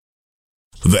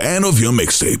The end of your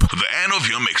mixtape. The end of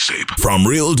your mixtape. From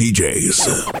Real DJs.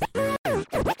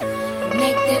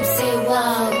 Make them say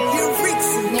wow.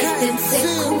 Make them say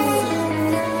cool.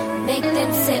 Make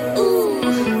them say ooh.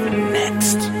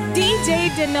 Next. DJ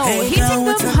Deno, he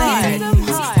took them hard.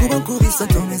 Kubisa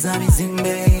tumeza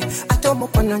mizimbe atomo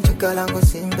pana njukala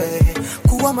ngosimbe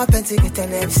kuwa mapenzi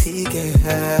kitele msike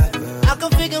I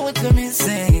can figure what you mean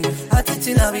saying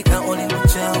ati labika oli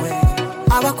mchawe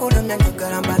abakona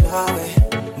njukala mbalawe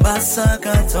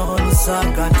basakata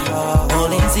olusakata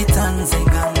olinzi tanze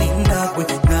nganinda kwe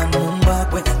nganumba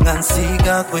kwe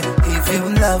ngansiga kwe if you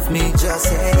love me just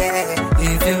say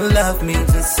if you love me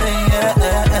just say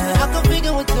I can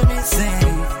figure what you mean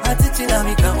saying ati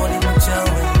labika oli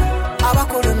mchawe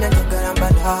abakolomya ntugalamba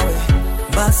nawe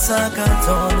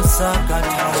basakata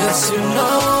olusakata just you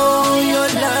know your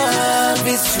love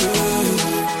is true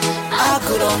I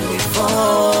could only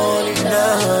fall in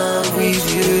love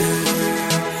with you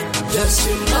just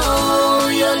you know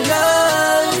your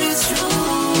love is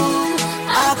true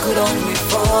I could only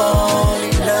fall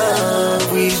in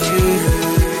love with you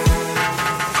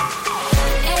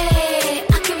Hey,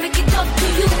 I can make it up to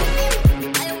you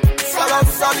Salam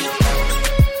Sabi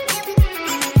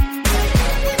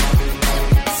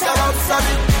Salam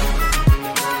Sabi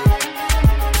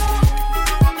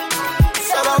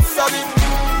Salam Sabi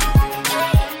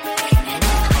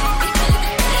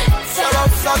Salam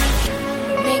Sabi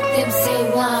Make them say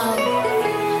wow.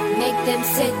 Make them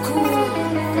say cool.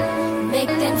 Make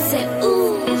them say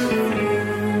ooh.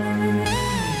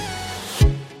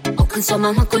 Okansoma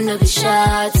hukuno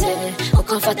bishate.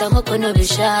 Okanfata hukuno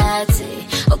bishate.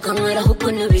 Okanwera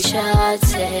hukuno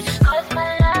bishate. Cause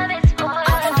my love is for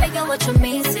you. I can figure what you're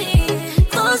missing.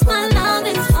 Cause my love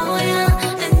is for you.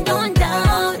 And don't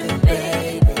doubt it,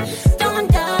 baby. Don't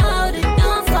doubt it,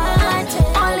 don't fight it.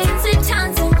 All it's a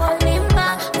chance and Kolimba.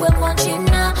 We're watching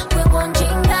now, we're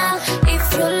watching now. If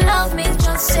you love me,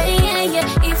 just say yeah,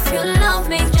 yeah. If you love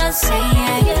me, just say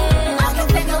yeah, yeah. I can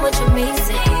figure what you're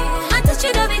missing. I touch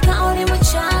you, baby, can't only with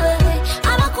Charlie.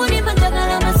 I'm a coolie, but I'm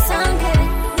not a sangue.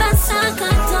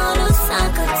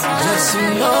 Just you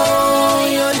know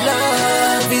your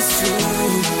love is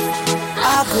true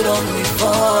I could only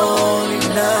fall in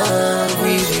love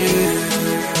with you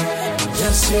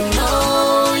Just you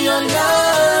know your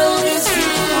love is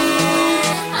true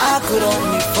I could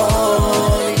only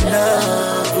fall in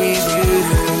love with you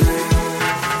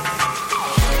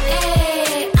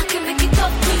Hey, I can make it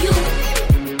up to you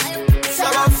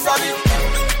Salam Sabi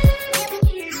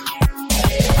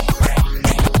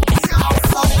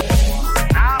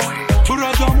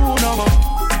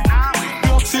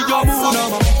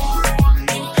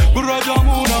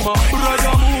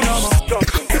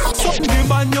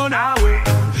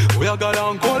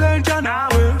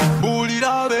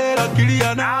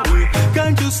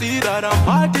Can't you see that I'm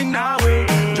fighting now?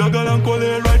 Juggle and call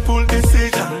a rightful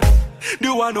decision.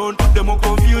 Do I not put them on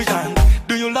confusion?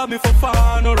 Do you love me for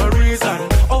fun or a reason?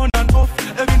 On and off,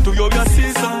 even to your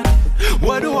season.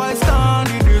 Where do I stand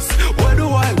in this? Where do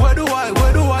I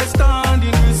stand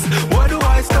in this? Where do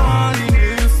I stand in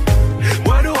this?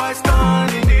 Where do I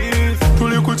stand in this?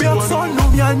 Tulikuti wano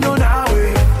myanyo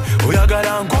nawe.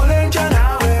 Oyagala nkolenja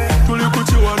nawe.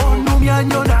 Tulikuti wano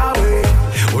myanyo nawe.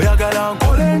 Oyagala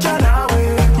nkolenja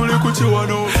nawe. Tulikuti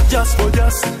wano. Just for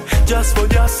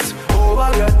just.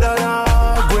 Oba byadala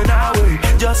gwe nawe.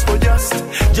 Just for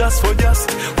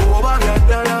just. Oba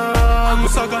byadala.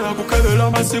 Musagala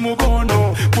kukebela masimu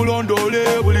gono.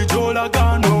 Kulondole buli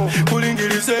jolagano.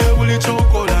 Kulingirize buli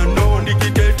chokolano.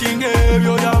 Ndikitetinge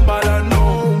ebyo yambala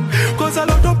no. Cause a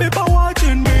lot of people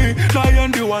watching me.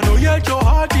 Lion the one who yet your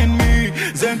heart in me.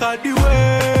 Zenka the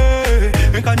way.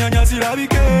 Nkanyanya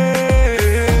silabike.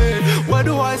 Where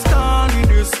do I stand in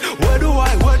this? Where do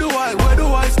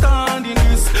I stand in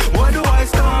this? Where do I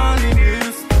stand in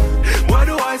this? Where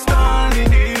do I stand in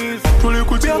this?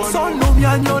 Tulikuti wano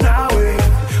myanyo nawe.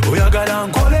 Oyagala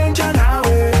nkolenja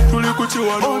nawe. Tulikuti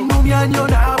wano myanyo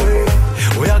nawe.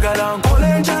 Oyagala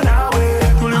nkolenja nawe.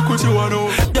 Tulikuti wano.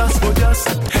 Just for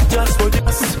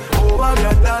just. Oba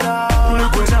byadala.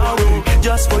 Tulikuti nawe.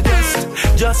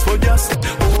 Just for just.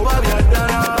 Oba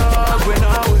byadala. Gwe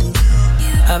nawe.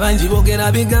 Abanji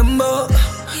bogera bigambo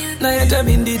naye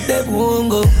tabindidde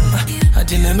bwongo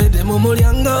ati nemedde mu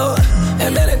mulyango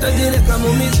embere togireka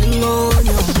mu mizingo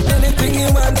anything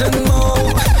you want to know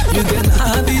you can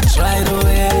have it right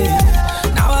away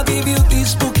now I'll give you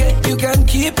this bouquet you can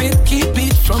keep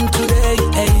it from today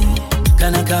hey.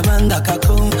 Kana kabanga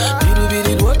kako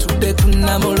birubiri lwotudde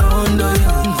kunna mulondo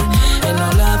and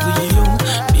I love you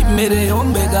bimere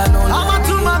ombega no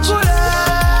amatuma kule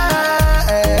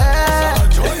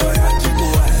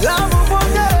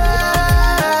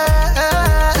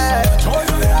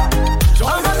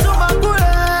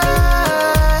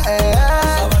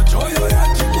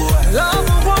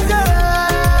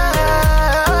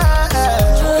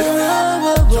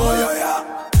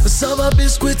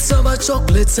biscuits, saba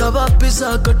chocolate, saba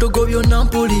pizza, katogo vyo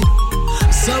Napoli.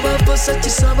 Saba Versace,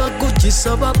 saba Gucci,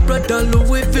 saba Prada,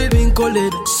 Louis Vuitton,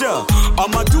 Colette. Sir,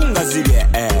 amatunga zile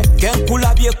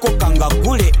kenkulabye ko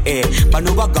kangagule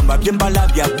bano bagamba byembala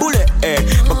bya bule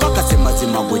bakaka sema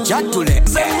zima gwe chatule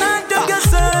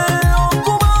Sanandegese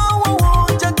okuba wo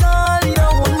jagali ya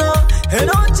wona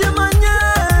eroje manye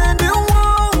ndi wo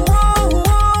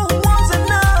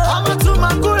zena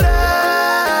amatuma gule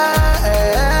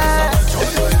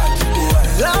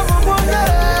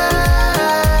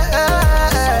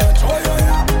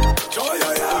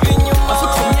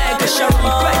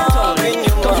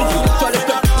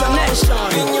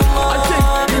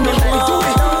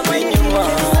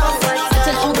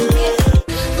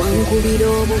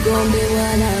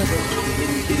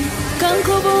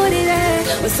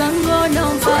Sango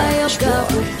non fire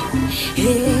kapu.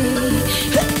 Hey,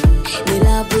 me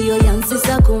love you yansi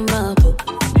sakumapo.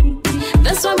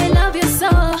 That's why me love you so.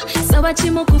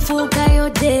 Sabachimu kufuka yo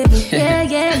debi.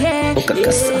 Yeah.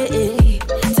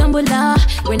 Tambula,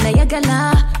 when I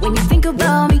yagala, when you think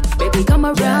about me, baby come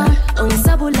around. On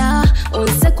sabula, on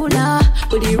sekula,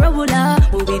 budi rabula,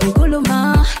 budi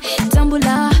kuluma.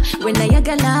 Tambula, when I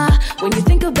yagala, when you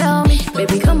think about me,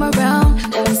 baby come around.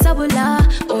 On sabula,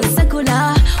 on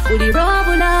sekula, budi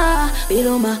rabula,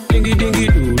 biluma. Dingy dingy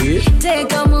doo.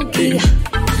 Take a monkey,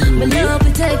 my love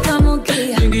will take a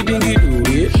monkey. Dingy dingy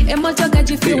doo. Emotoka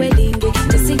jifiwe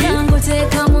just yango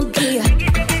take a monkey.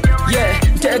 Yeah,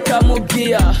 take a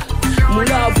mugia.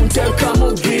 Mulavu take a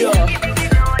mugia.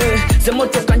 The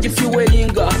motor can give you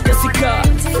welinga. Jessica,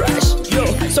 fresh, yo,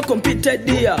 so competed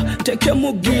dear. Take a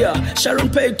mugia. Sharon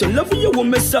Payton, love you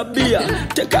woman sabia.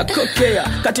 Take a kokea,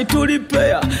 katituri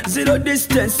player. Zero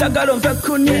distance, sagalo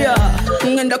vekunia.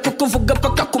 Ngenda kukuvuga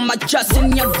paka kumachasi.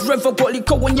 Nya driver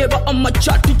koliko wenyeba on my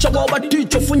chat. Teacher wawa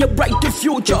teacher for your bright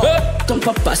future.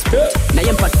 Tompa passport, na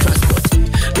yempa transport.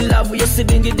 Love you si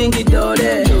dingy dingy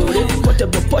dole. Kote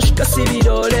bo posh kasiri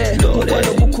dole.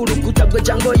 Kwano bukuru kutabwe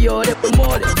jango yore.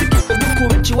 Mole,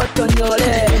 bukuru chiwa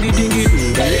tonyole. Dingy dingy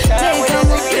dole. Take a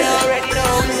monkey, you already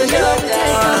know. Take a monkey.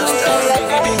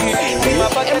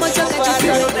 Emotoka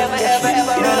jifiwe never ever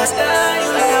understand.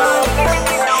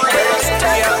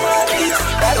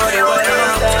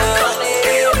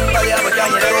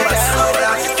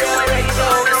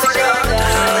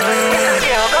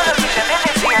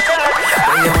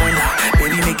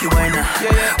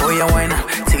 Oh yeah, wine up,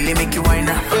 till they make you wine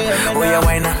up. Oh yeah,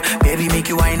 wine up, baby, make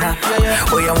you wine up.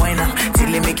 Oh yeah, wine up,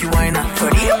 till they make you wine up. Oh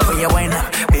yeah, wine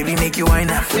up, baby, make you wine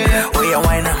up. Oh yeah,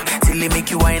 wine up, till they make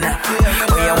you wine up.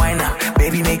 Oh yeah, wine up,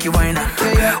 baby, make you wine up.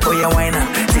 Oh yeah, wine up,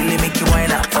 till they make you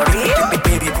wine up.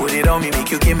 Baby, put it on me,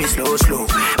 make you give me slow.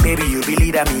 Baby, you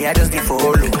believe that me, I just did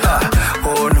follow.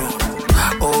 Oh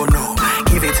no,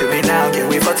 give it to me now, can't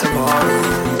wait for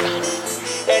tomorrow.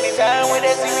 Anytime when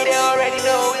they see me, they already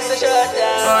know it's a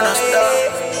shutdown. Gonna stop.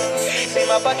 See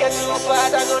my pocket too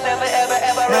fat, I gon' never ever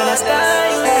run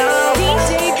down.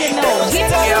 DJ Deno, hit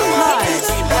them hard.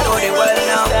 I know they well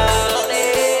now.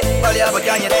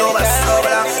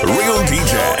 Real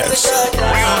DJs.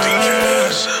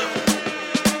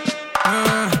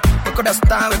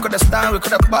 We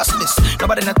could have bust this.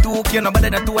 Nobody not took you, nobody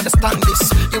not to understand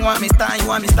this. You want me style, you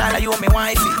want me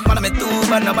wifey. Want me too,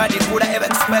 but nobody could have ever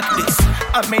expect this.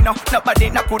 I mean, no, nobody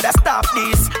not could have stopped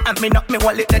this. I mean, no, me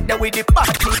wallet that the way they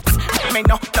pockets. I mean,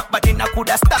 no, nobody not could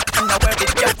have stopped. And now where they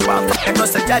get from, and no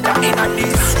such a in on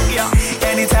this. Yeah.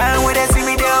 Anytime when they see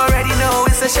me, they already know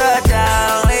it's a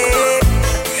shutdown. Hey.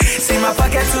 See my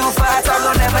pocket too fat, I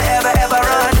gon' never ever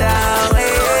run down.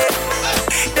 Hey.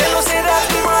 They don't say that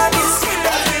we run this.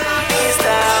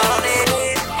 Down,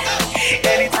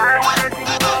 anytime when I see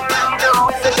you, you know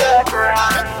it's a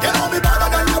shutdown. You know me better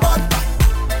than your bad.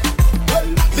 Well,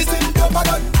 listen to my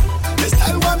gun. This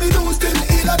time when me do still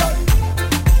ill done.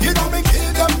 You know me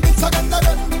kill them, it's again.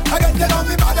 Again, you know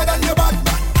me better than your bad.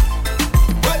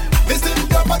 Well, listen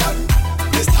to my gun.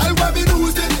 This time when me do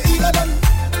still ill done.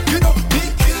 You know me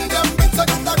kill them, it's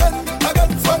again.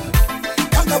 Well,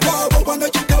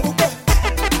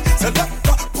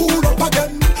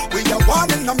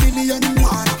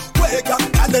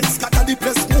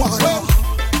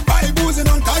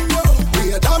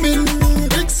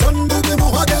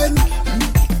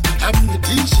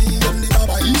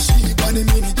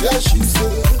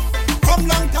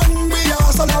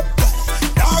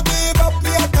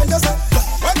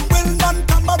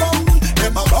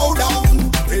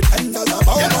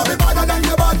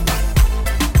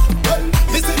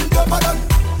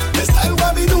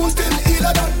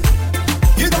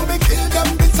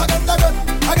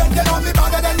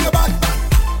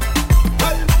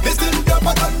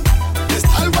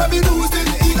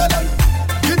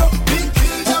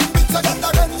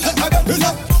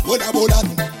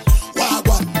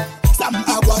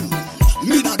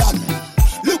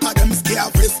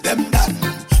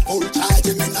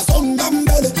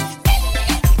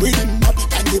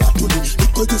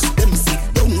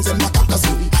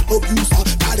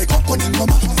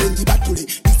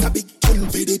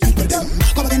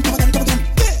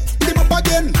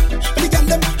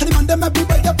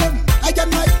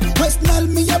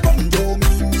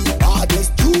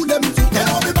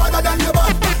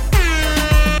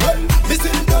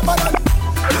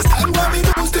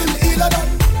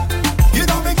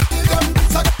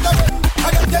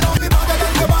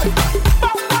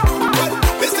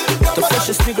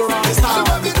 underground sound.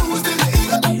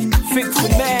 Fix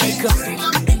America.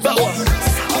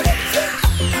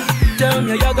 Tell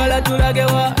me yagala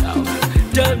tulagewa.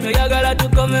 Tell me yagala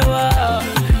tukomewa.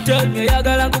 Tell me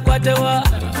yagala kukwatewa.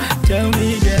 Tell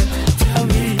me yeah, tell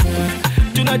me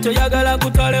yeah. Tunacho yagala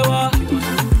kutalewa.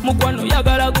 Mukwano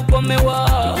yagala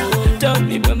kukomewa. Tell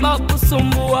me bema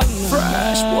kusumbuwa.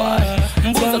 Fresh boy.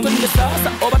 Mbuza twende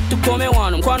sasa oba tukome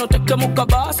wano. Mkwano teke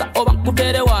mukabasa oba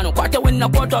kutere wano. Kwate wena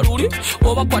kwata luli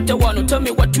oba kwate wano. Tell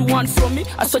me what you want from me.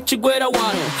 I saw chigwera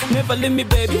wano. Never leave me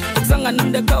baby. Kusanga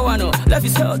nandeka wano. Life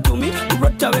is hell to me.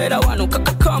 Urota wera wano.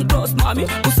 Kaka come close mami.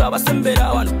 Kusaba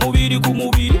sembera wano. Mubiri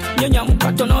kumubiri. Nyenya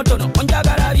mukato notono.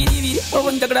 Onjagala viriviri.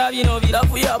 Onjagala vino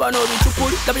virafu yaba no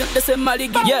vichukuli. Labia dese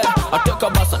maligi. Yeah. I take a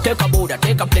bus, I take a boat, I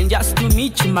take a plane just to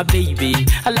meet you my baby.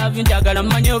 I love you njagala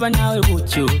manyoba nawe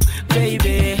with you.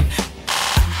 Baby,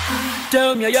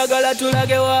 tell me yagala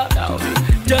tulagewa.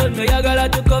 Tell me yagala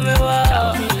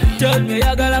tukomewa. Tell me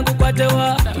yagala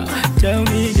kukwatewa. Tell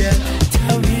me yeah,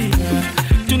 tell me yeah.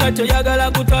 Tunacho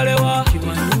yagala kutalewa.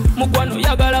 Mukwano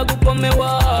yagala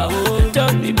kukomewa.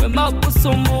 Tell me bema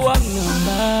kusumbuwa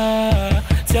ngamba.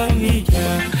 Tell me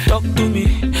yeah. Talk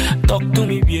to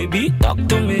me baby, talk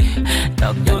to me.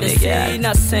 Talk to me yeah.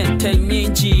 Innocent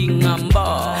nyinji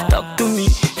ngamba. Talk to me.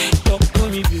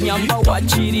 Nyamba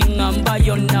wachiri ngamba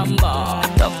your number.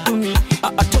 Talk to me,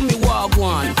 tell me what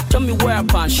one. Tell me where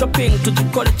pan shopping to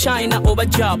go to China over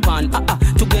Japan.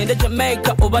 To go to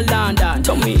Jamaica over London.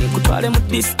 Tell me kutwale mu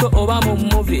disco over mu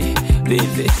movie.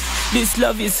 Baby, this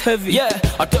love is heavy. Yeah,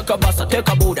 I take a bus, I take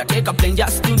a boat, I take a plane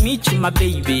just to meet you, my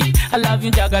baby. I love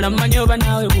you, jagala manyoba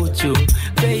nawe with you,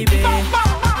 baby.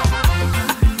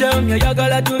 Tell me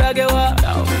yagala tulagewa.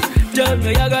 Tell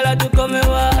me yagala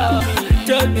tukomewa.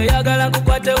 Tell me yagala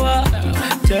kukwatewa.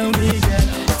 Tell me yeah,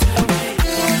 tell me.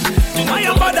 I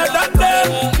am better than them.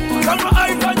 Come on,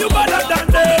 I know you better than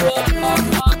them.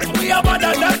 We are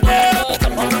better than them.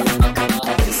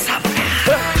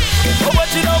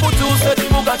 Obachina butuse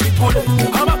timuga chikule.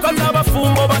 Abakaza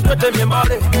abafumbo batwete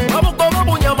myembale. Abukomo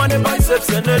bunyama ne biceps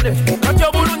enene. Kati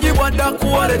obulungi bwadda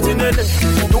kuwale tinene.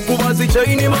 Tukubazi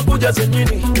chaini makuja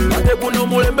zenyini. Ate guno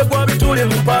mulembe kwa bituli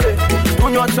mpale.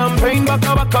 Tunywa champagne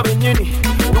bakabaka benyini.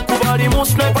 Tukubali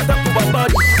musne pata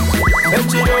kubabali.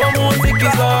 Echiro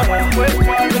munzikiza.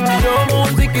 Echiro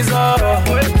munzikiza.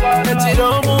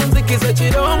 Echiro munzikiza.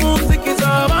 Echiro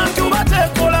munzikiza. Bantu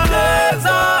batekola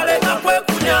leza. Leka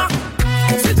kwekunya.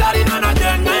 Sitari nana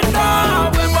jengenda.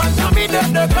 Webata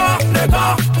midendeka.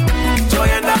 Deka.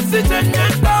 Choyenda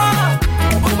sitengenda.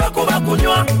 Kuba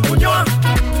kunywa. Kunywa.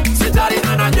 Sitari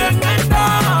nana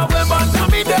jengenda. Webata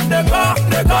midendeka.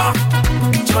 Deka.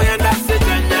 Choyenda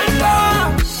sitengenda.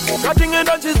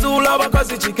 Katingenda chizula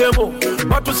bakazi chikemo.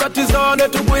 Batusatizane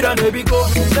tugwira nebiko.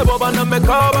 Sebo bana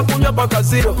mekaba kunya paka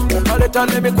zero. Baleta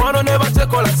nemikwano ne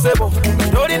batekola sebo.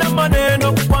 Doli na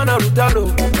maneno kupana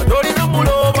lutalo. Doli na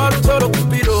muloba lutalo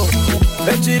kupiro.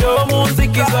 Echiro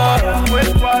munzikiza.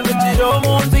 Echiro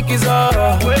munzikiza.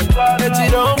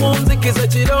 Echiro munzikiza.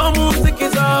 Echiro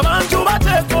munzikiza. Bantu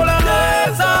batekola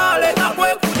leza. Leka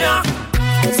kwekunya.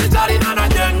 Sitari nana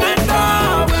jengenda.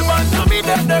 Webanta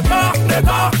midendeka.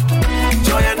 Deka.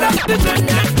 Joyenda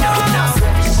sitengenda.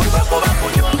 Kuba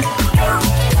kunywa.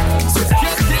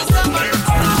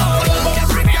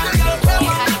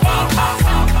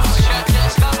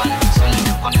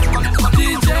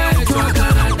 DJ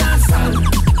twagala dansa.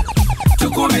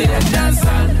 Tukumire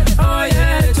dansa. Oh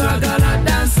yeah, twagala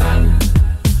dansa.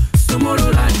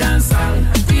 Sumulula dansa.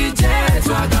 DJ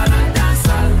twagala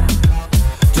dansa.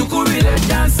 Tukumire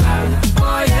dansa.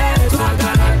 Oh yeah,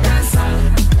 twagala dansa.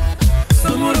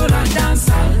 Sumulula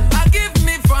dansa. Give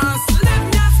me fast, let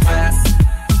me fast.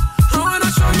 I wanna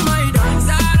show you my dance.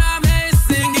 That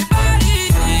amazing body.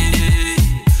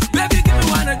 Baby, give me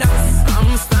one dance. I'm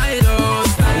stylo,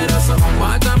 so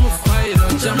what I'm fire,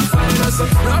 jump fire, so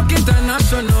rock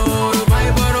international,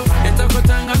 vibe,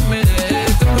 etakotanga mele,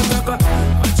 etakotaka.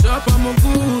 I chop on my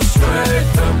boots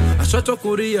straight up. I shot to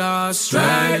Korea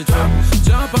straight up.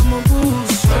 Jump on my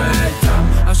boots straight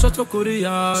up. I shot to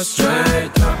Korea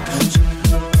straight up.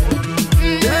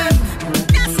 Yeah.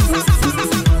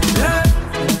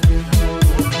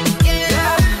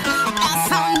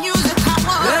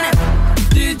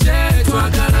 DJ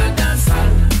twagala dansa.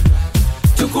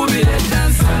 Tukubire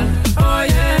dansa. Oh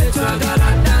yeah, twagala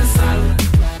dansa.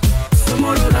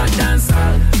 Sumulula dansa.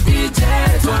 DJ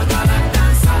twagala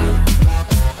dansa.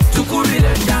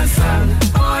 Tukubire dansa.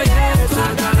 Oh yeah,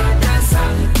 twagala dansa.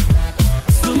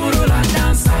 Sumulula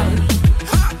dansa.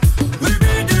 We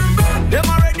beat them back. Them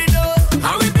already know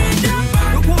how we beat them.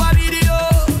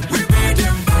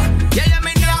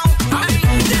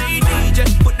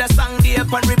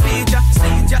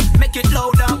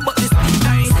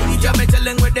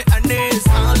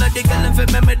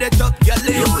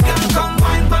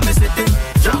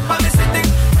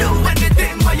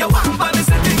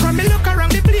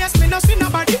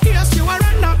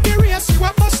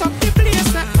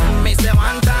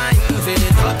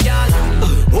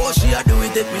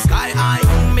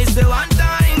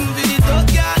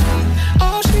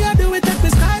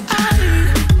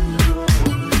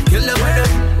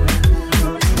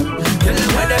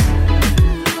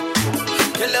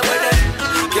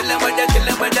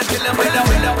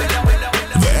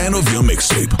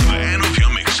 mixtape. The end of your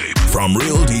mixtape. From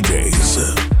Real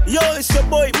DJs. Yo, it's your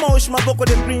boy Mosh, my vocal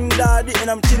the Green Daddy, and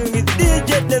I'm chilling with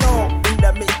DJ Deno in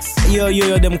the mix. Yo,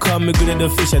 them call me good at the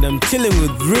fish, and I'm chilling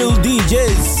with Real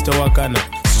DJs. To Wakana.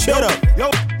 Shut up. Yo,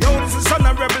 this is Son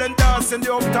of Rebel and Dance and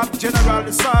the up top general,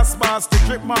 the sauce master,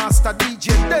 drip master,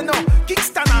 DJ Deno,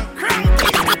 Kingston and Crank.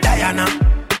 Diana,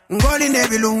 Ngoli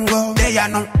Nebilungo,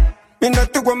 Diana,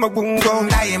 Minatuwa Mabungo,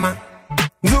 Daima,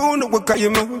 Zunu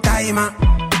Wakayama, Daima,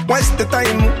 what's the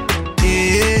time?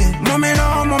 Yeah,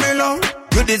 Momelo,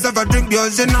 you deserve a drink,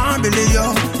 yours and I believe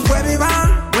you. Where we van,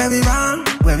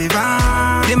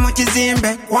 the much is in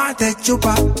back, what a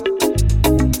chupa,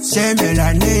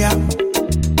 Semelanea.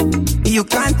 You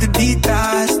can't be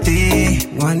thirsty,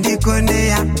 one day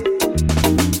konea.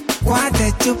 What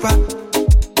a chupa,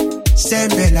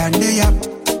 Semelanea.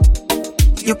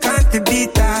 You can't be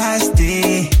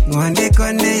thirsty, one day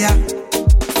konea.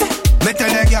 Better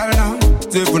the girl now.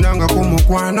 Zefunanga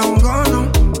kumukwana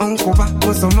ngono Onkuba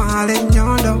musomale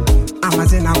nyondo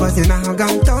Amazina wazina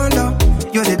gantondo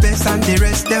You're the best and the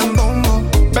rest them bombo.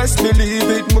 Best believe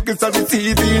it, Mukis are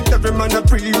receive it. Every man a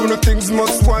pre, you know things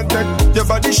must want that. Your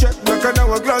body shape like an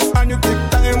hourglass, and you take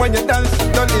time when you dance.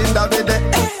 Don't in that bed.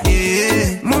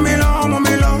 Yeah, Momelo,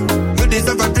 you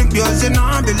deserve a drink, yours and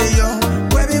I believe you.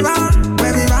 Where we van.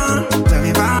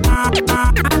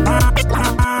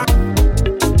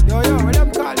 When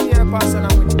them call me a person,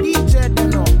 I'm with DJ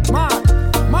Deno.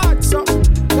 Mad, so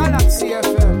Galaxy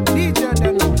FM, DJ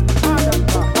Deno, mad and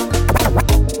bad.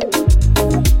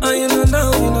 You don't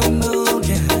know,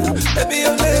 yeah. Baby,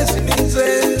 you're lazy, me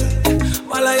say.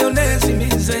 While you're lazy, me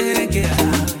say, yeah.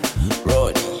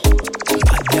 Road,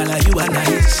 bad girl, you are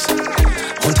nice.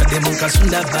 Unta demuka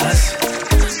sunda bus.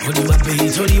 Odi wa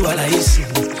beat, odi wa laisi.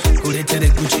 Kuletere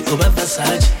Gucci over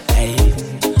Versace. Hey,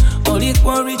 odi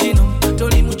kwa original.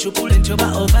 Toli muchupule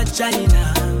njoba over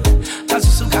China.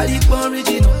 Kasusu kali kwa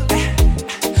original.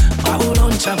 Waulo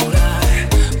nchamura.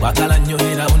 Wakala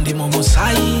nyohera undi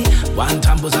momusai.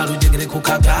 Wantambuza lujegere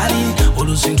kukagari.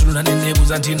 Olusinturuna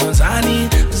nenebuza ntino zani.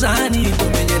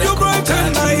 Kumenyere you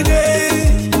brighten my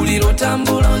day. Uliro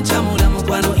tambulo nchamura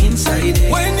mukwano inside.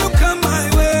 When you come my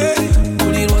way.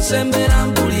 Uliro sembera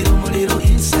muliro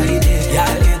inside.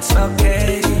 Yeah, it's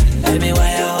okay. Let me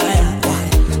wire.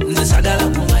 Nzisagala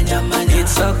kumanya.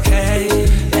 It's okay.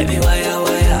 Let me wire.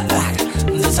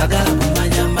 Nzisagala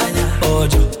kumanya.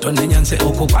 Ojo, tonde nyanse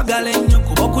oko kwagala ennyo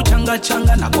kuba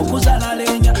okuchanga nako kuzala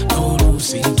lenya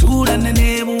n'olusintura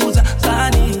nenebuuza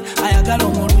zani ayagala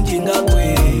omulungi nga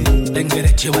gwe lengere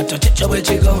kiwato kyekyo bwe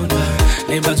kigonda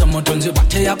nebaza omutonzi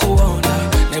bwate yakuwonda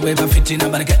ne bweba fitina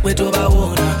baleke bwe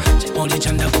tobawona kimuli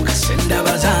kyandako kasenda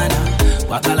bazaana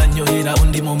kwagala nnyo era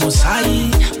undi mu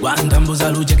musayi wantambuza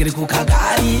lujegere ku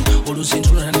kagaali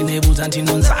olusintura nenebuuza nti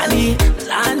no nzani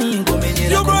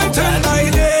ngomenyera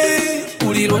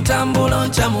Uliro tambulo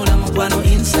nchamula mukwano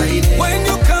inside. When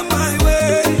you come my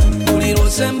way. Uliro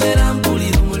sembera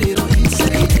muliro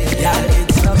inside. Yeah,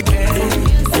 it's okay.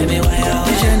 Baby,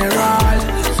 why General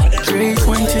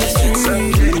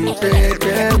 323.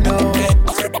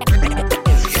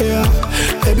 Yeah,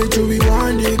 baby, do we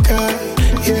want it,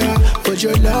 yeah, but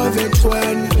you love it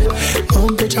when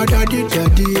get your daddy,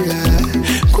 yeah.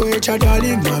 Quit your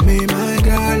darling, mommy, my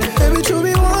girl. Baby, do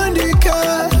we want it,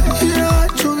 yeah,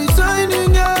 do we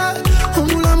signing, yeah.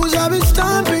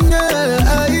 Stamping,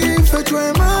 yeah. If it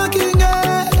were marking,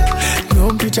 yeah.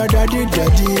 Don't pitch a daddy,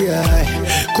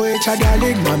 yeah. Quit your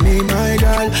darling, mommy, my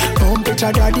girl. Don't pitch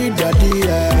a daddy,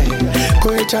 yeah.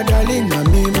 Quit your darling,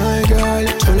 mommy, my girl.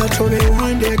 Tola to be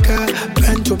one day,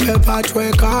 pen to paper to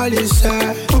a call is,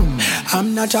 sir.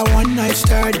 I'm not a one night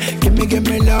stand. Give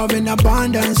me love in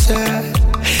abundance, sir.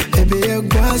 Baby, you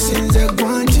go since you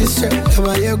go to say,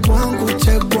 ever you go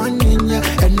take one ninya,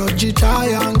 and no jita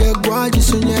young go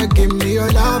just give me your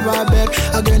love, I beg.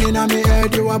 Again in my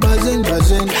head, you are buzzing.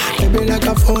 Baby, like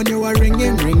a phone, you are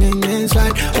ringing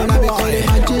inside. Wanna be called a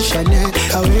magician, yeah.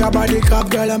 How your body cup,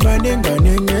 girl, I'm burning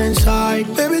inside.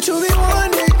 Baby, to be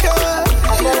one day,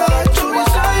 yeah, to be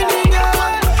signing, yeah.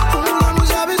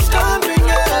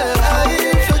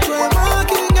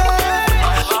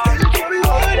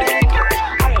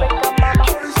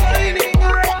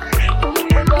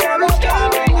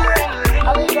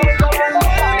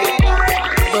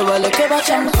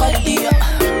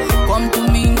 Come to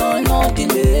me, no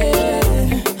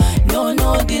delay. No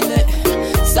delay.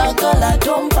 Sakala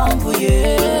don't for you.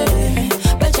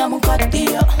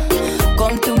 Bechamukatia.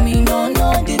 Come to me, no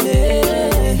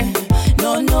delay.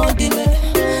 No delay.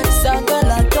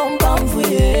 Sakala don't for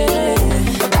you.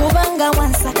 Kubanga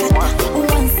one sakata.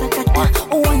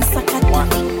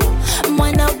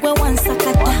 Mwana gwe one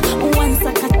sakata.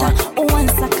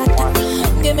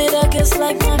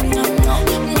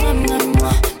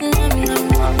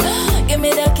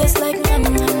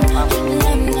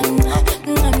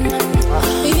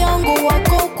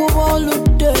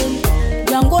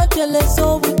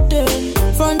 leso with them.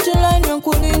 Front line and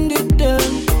kulindi them.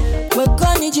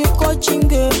 Wekani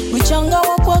jikochinge. Wichanga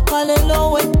wakwa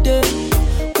kalelo with them.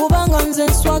 Kubanga mzen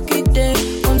swakide.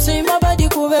 Kumsi mabadi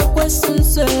kuwe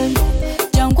questions.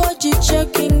 Jango ji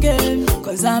checking game.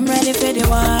 Cause I'm ready for the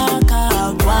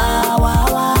workout. Wah, wah,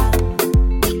 wah.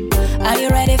 Are you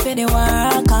ready for the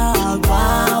workout?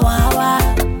 Wah, wah, wah.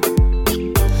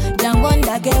 Jango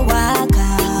ndage waka.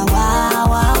 Wah,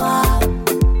 wah, wah.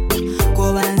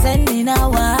 Kubanzeni na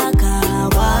waka.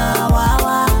 Wah, wah,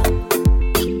 wah.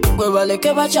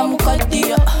 Kwewaleke bacha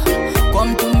mukadia.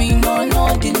 Come to me,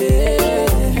 no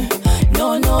delay.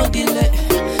 No delay.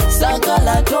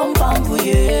 Sagala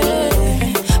dompambuye.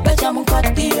 Bacha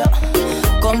mukadia.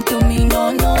 Come to me,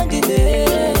 no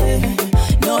delay.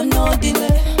 No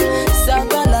delay.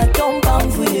 Sagala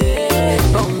dompambuye.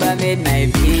 Bomba made my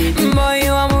beat. Boy,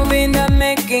 you are moving the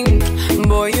making.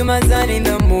 Boy, you must in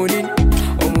the mood.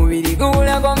 Omubiri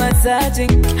gula go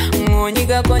massaging.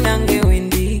 Monika konange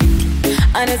windy.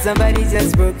 And somebody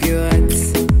just broke your heart.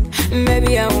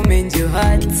 Maybe I will mend your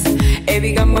heart.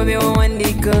 Every gambo be one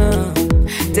dika.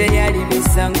 Tell ya the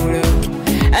bisangulo.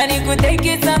 And it could take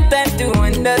you some time to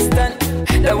understand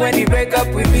that when we break up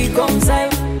we become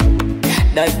silent.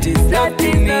 That is not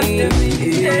to me.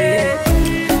 Yeah.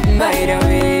 By the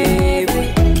way,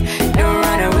 don't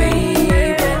run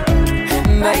away.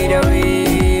 By the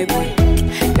way,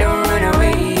 don't run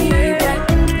away.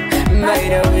 By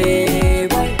the way,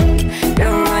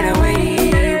 don't run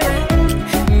away.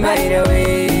 By the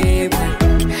way,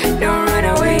 don't run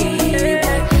away.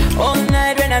 All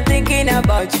night when I'm thinking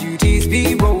about you, just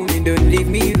be rolling, don't leave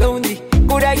me lonely.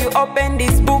 Could I you open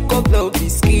this book of love?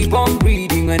 Just keep on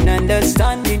reading and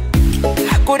understanding.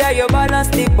 Could I you balance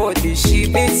the boat? The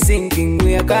ship is sinking,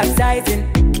 we are capsizing.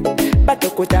 But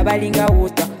okota balinga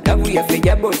water, love we are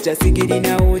feja bocha sigiri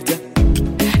na water.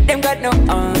 Them got no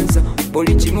answer.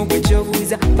 Polichi mupe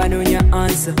chovuza, panonya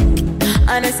answer.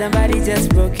 And somebody just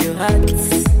broke your heart.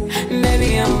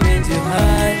 Maybe I'll mend your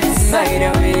heart. By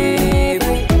the way,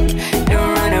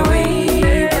 don't run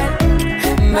away.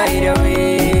 By the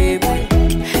way,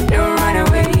 don't run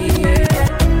away.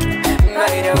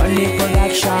 By the way,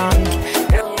 collection.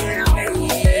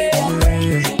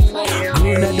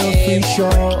 Good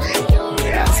official.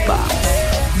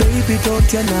 Baby, don't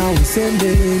you now send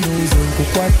it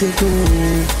kukwateko.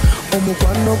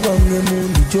 Omukwano gwange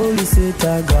mundi joli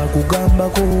setaga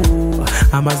kugambako.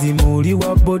 Amazimuli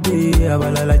wa bode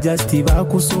abalala just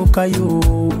bakusookayo.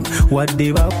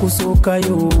 Wadde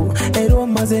bakusookayo. Ero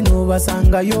maze no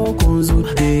basangayo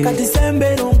kunzudde. Kati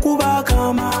sembero nkuba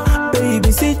kama.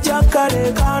 Baby sijja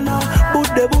kalekana.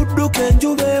 Budde budduke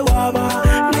njube waba.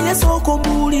 Naye soko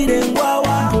mbulire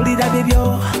ngwawa. Mpulira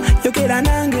bibyo. Yokera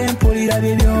nange mpulira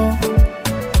bibyo.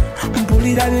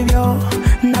 Mpulira bibyo.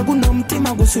 Naguno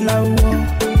mtima gusulawo.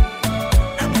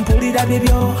 Mpulira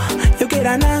bibyo.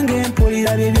 Yokera nange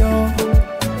mpulira bibyo.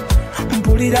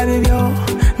 Mpulira bibyo.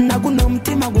 Naguno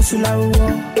mtima gusulawo.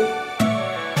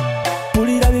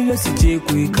 Mpulira bibyo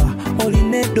sijekwika.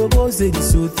 Olina eddoboozi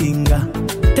erisuthinga.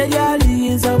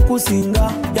 Teryaliyinza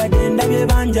kusinga. Yadenda bye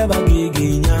banja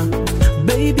bagegeenya.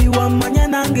 Baby wamanya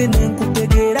nange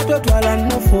nenkutegeera totwala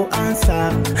no for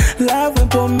answer. Love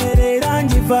mpomerera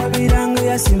njiva birange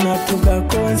yasima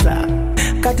tugakonza.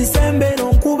 Kati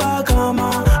sembero nkuba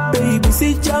kama. Baby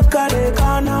sijja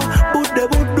kalekana. Budde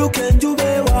budduke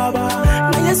njube waba.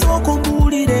 Naye soko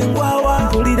mbulire ngwawa.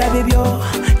 Mpulira bibyo.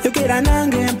 Yokera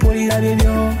nange mpulira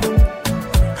bibyo.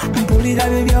 Mpulira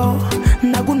bibyo.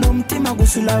 Naguno mtima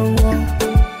gusulawo.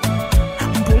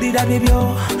 Mpulira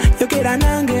bibyo. Yokera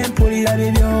nange mpulira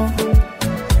bibyo.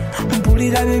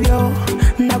 Mpulira bibyo.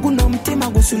 Naguno mtima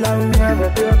gusulawo.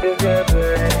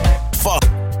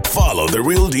 Follow The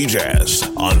Real DJs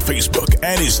on Facebook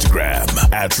and Instagram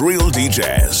at Real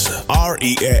DJs.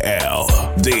 RealDJays.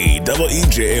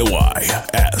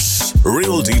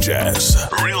 Real DJs.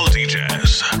 Real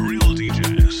DJs. Real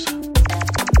DJs.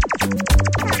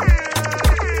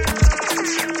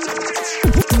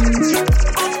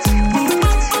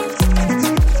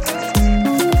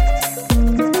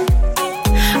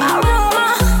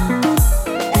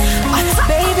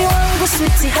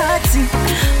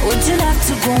 Would you love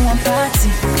to go and party?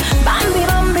 Bambi,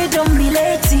 bambi, don't be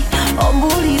late.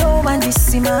 Ombuli over the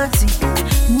simati.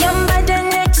 Nyamba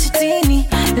dene chitini.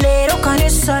 Lero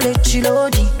kanisa le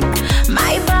chilodi.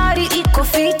 My body iko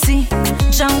fiti.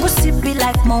 Jango sippy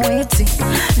like Moeti.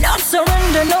 No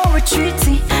surrender, no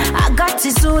retreating. I got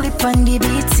Zuli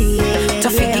pandibiti.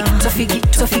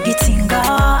 Tofigi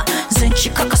tinga.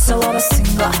 Zenchika kasawa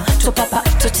basinga. To papa,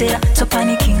 to tera, to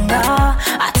panikinga.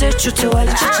 Ate chute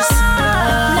wali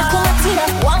chichisinga. Nakumatira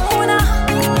wanguna.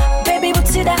 Baby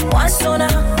butida wansona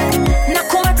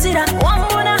nakumatira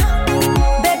wambona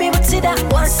baby butira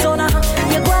wansona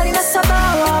yegwali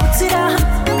nasabawa butira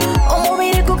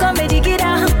omubiri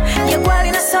gukamedigira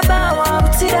yegwali nasabawa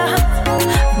butira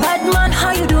bad man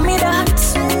how you do me that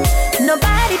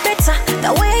nobody better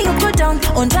the way you go down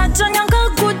on that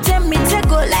nyanga good tell me to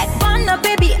go like Vanna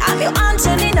baby I'm your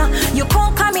Angelina you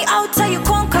conquer me out or you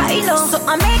conquer ino so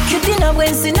I make you dinner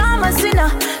when sinama sina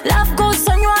love goes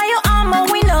on you I'm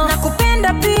a winner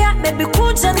nakupenda pia baby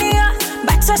kuja nia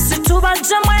bacha situba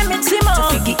jamwe mitima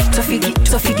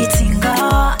tofigi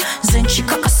tinga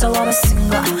zenchika kasawa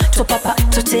basinga topapa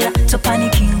totera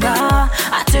topanikinga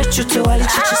atechuto wali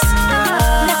chichisinga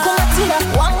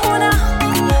nakumatira wambona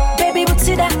baby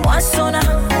butira wansona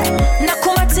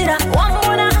nakumatira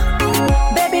wambona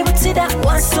baby butira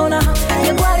wansona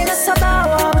yegwali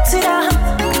nasabawa butira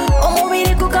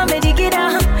omubiri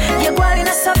gukamedigira yegwali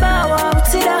nasabawa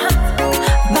butira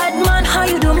bad man how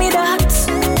you do me that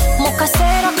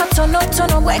mukasera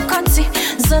katonotono gwekati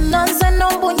zananzano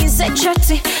mbunyize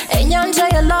chati enyanja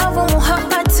ya love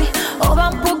muhabati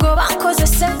oba mpugo bankoze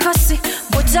senkasi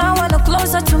but I wanna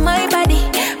closer to my body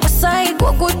masai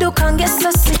gwogudu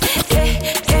kangesasi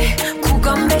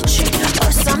kugambechi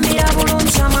osamira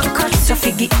bulunja makati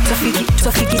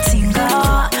tofigi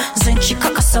tinga zenchika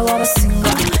kasawa basinga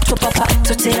topapa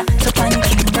totera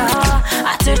topanikinga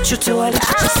atechuto wali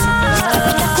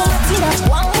chichisinga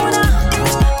nakumatira wambona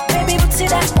baby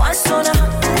butira wansona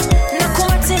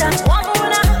nakumatira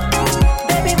wambona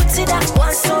baby butira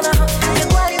wansona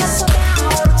yegwali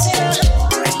nasabawa butira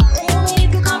omubiri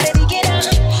gukamedigira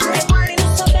yegwali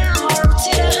nasabawa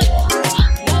butira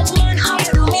bad man how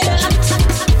you do me that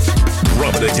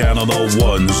Rubbing it down on the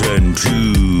ones and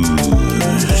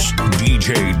twos.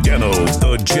 DJ Deno,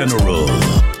 the General.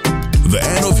 The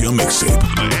end of your mixtape.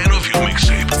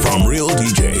 From Real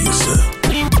DJs.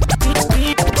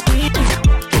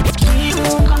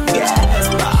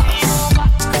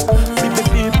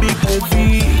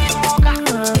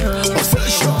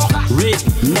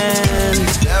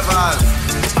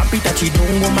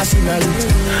 Chidongo masinali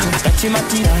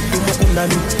akachimatira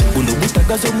tumukunani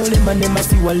undubutagazo mulema ne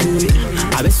masiwale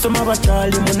abesoma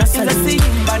batali munasali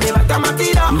simba ne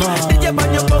batamatira DJ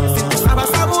banyo box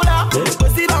kusabasabula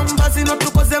kozibamba zino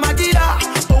tukoze matira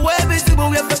owebizibu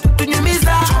byefe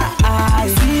tutunyumiza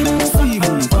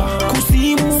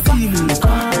kusimu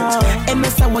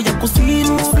emesawa ya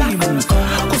kusimu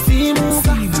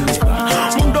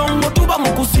mundongo tuba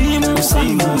mukusimu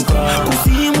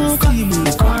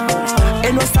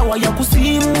eno sawa ya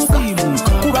kusimu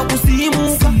kuba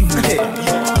kusimu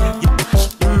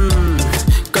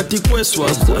kati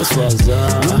kweswaza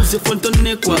muze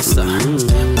fontone kwasa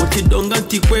mutidonga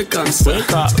ntikwekansa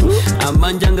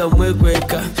amanjanga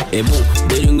mwekweka emu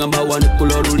berunga mbawane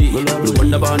kuloruli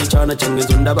lubonda bawani chana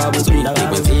changezo ndababu binti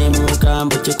bwezimuka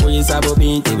mbuchikuyiza bo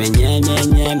binti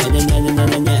benyenyenye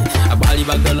abali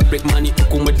bagala break money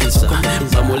ukumwetisa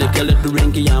bamulekele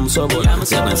durenki ya msobola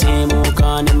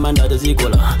nzebanzimuka nemandada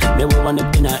zikola nebobane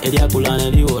pina eliakula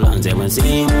neliola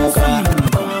nzebanzimuka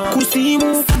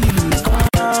kusimu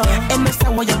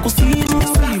emesawa ya kusimu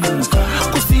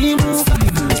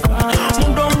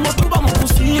mundongo tuba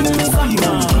mukusimu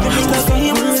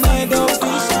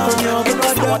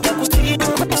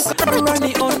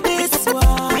running on this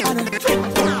one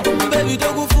baby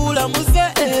tokufula muze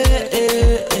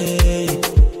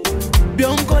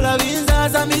byonkola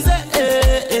binzaza mize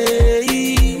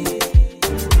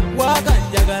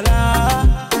wakajagala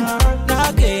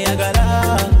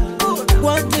nakeyagala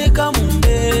wateka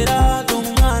mumbera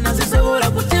tomwana zisobola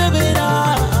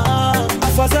kutebera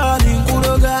afazali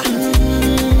nkuloga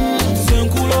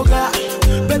senkuloga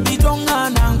baby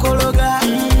tongana nkologa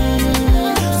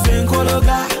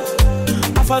senkologa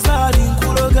afazali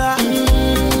nkuloga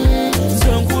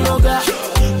senkuloga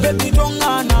baby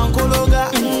tongana nkologa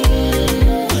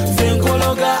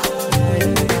senkologa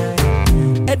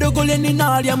edogole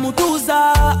ninalya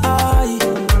mutuza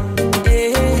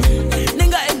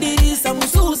ninga endirisa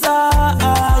musuza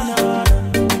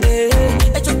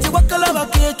echo tiwakalaba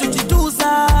ketu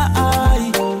chituza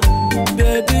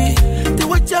baby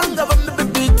tiwachanga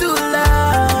baby tula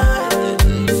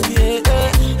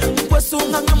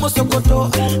mkwesunga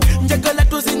ngamosokoto njagala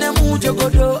tuzine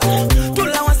mujogodo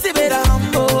tula wasibera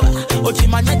hambo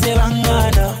ochimanya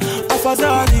tebangana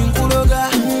afazali nkuloga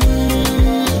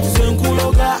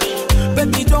senkuloga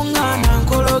baby tongana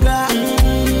nkologa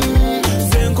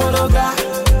senkologa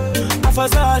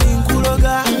afazali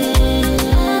nkuloga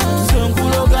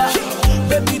senkuloga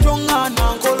baby tongana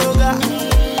nkologa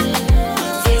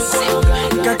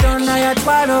Katona ya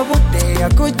twalo bute ya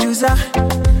kujuza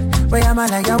Bayama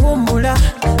like a wumbula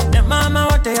Mama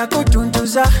wate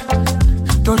yakutuntuza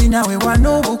Tolina we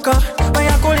wanubuka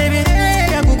Bayakulebire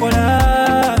yakukola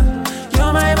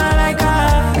You're my malaika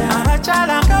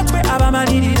Abachala kakwe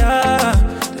abamalirira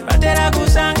Tebatera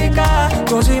kusangika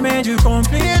Cause he made you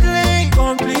completely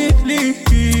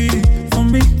for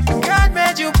me. God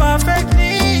made you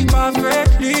perfectly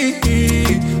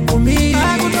for me.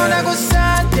 Akutona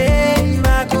kusante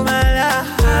makumala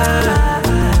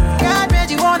God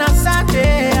made you on a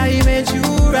Sunday, I made you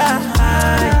right.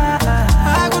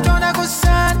 Akutona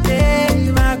kusante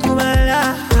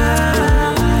makumala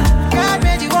God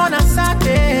made you on a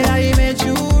Sunday, I made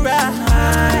you right.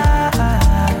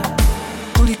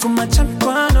 Ulikuma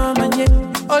champano manye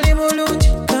Oli mulungi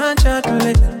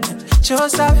kanchatule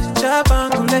Chosa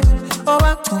chabangule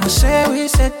Owa kumase we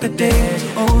set the day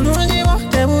Olungi mo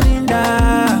tebulinda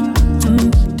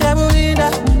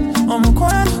Tebulinda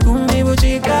Omukwano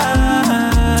kumibujika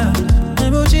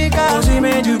Cause he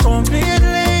made you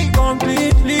completely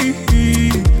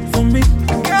for me.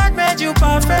 God made you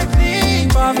perfectly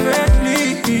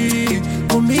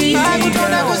for me.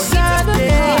 Akutona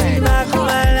kusante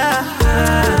makumala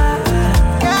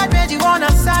God made you on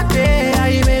a Sunday,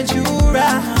 I made you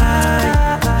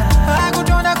right.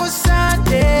 Akutona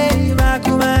kusante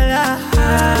makumala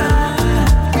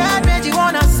God made you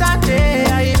on a Sunday,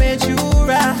 I made you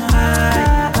right.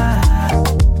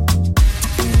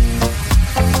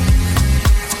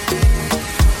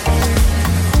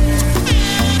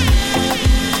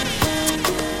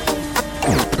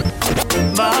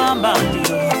 Bamba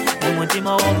ndio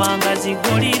umutima womanga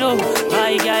ziguliro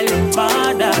my girl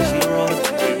bada she wrote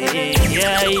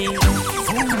yeah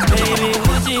baby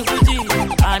kuchi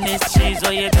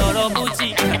aneshizo yetoro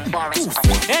buchi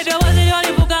edo wazi yoni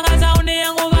bukanga sound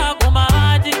yangu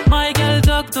bakumati my girl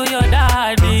talk to your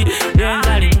daddy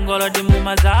denza lingolo di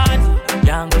mumazati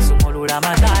yangu sumulula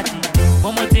matati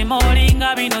umutima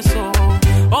olinga binoso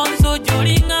onso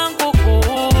jolinga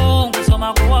nkoko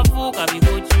kusoma kuwafuka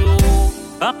bikuchu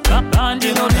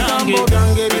Dange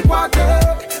bikwate,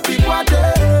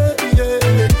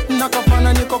 yeah.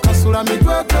 Nakafana niko kasula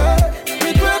mitweke, yeah.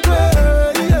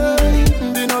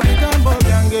 Ndino bigambo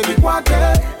dange bikwate,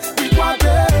 yeah.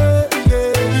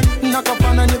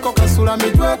 Nakafana niko kasula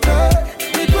mitweke, yeah.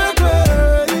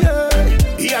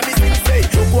 Hear me sing say,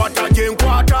 kwata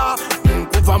jenkwata,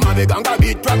 kuva mabeganga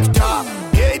bitrakta,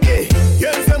 yeah.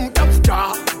 Yense mutafta,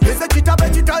 yense chitabe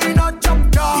chita ina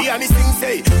chapta. Hear me sing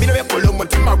say, binobe kolomo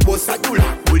tima bosa dula,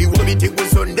 uli womiti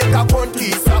kuzondeka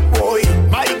kontisa boy.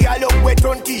 My girl okwe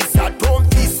tontisa,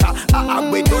 tontisa,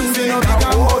 agwe tontisa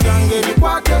boy. Dange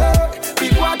bikwate,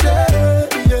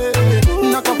 yeah.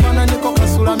 Nakafana niko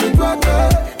kasula mitweke,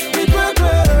 yeah.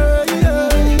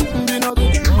 Ndino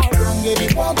dange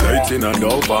bikwate. 18 and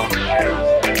over,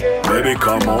 baby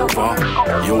come over.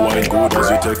 You wine good as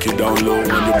you take it down low.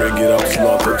 When you bring it up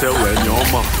slow, to tell when you're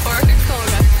ma.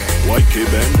 White key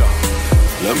bender,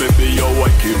 let me be your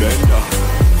white key bender.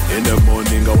 In the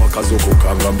morning I walk as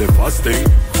I'm the first thing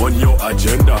on your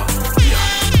agenda.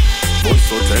 Voice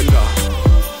so tender,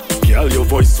 girl your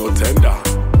voice so tender.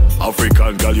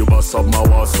 African girl you bust up my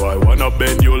wall, so I wanna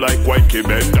bend you like white key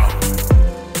bender.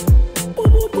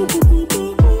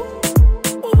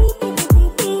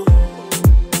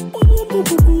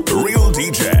 Real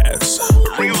DJs.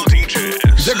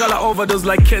 Jagala overdose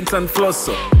like Kent and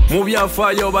Flosso. Move your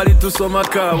fire body to some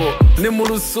cabo. Ni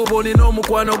mulusubo ni no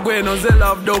mukwano gweno. Ze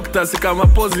love doctor sikama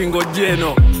pozingo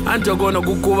jeno. Anjogono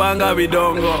gukubanga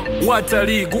bidongo.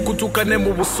 Watali gukutuka ne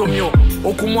mu busomyo.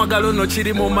 Okumwagalo no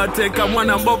chiri mu mateka.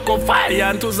 Mwana mboko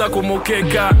fire ntuza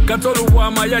kumukeka. Katolu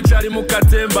bwama yachali mu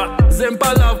katemba.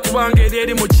 Zempa love kubange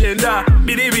eri mu chenda.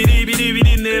 Biri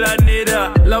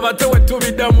nera. Lava wetu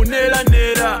bidamu nera.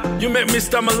 You make me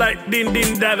stammer like din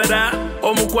da da.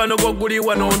 Omukwano go guri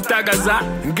wano ntagaza.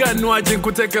 Ngano aje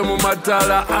nkuteke mu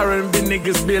matala. R&B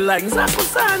niggas be like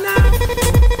Zakusana.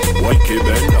 White key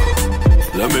bender,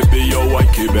 let me be your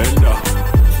white key bender.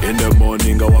 In the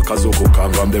morning I walk as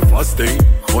I'm the first thing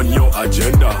on your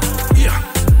agenda. Yeah,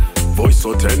 voice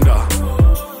so tender,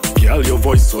 girl your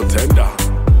voice so tender.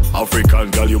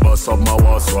 African girl you bust up my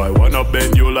wall, so I wanna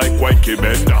bend you like white key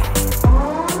bender.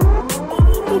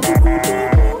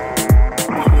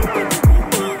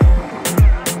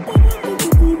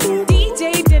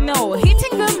 DJ Deno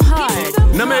hitting them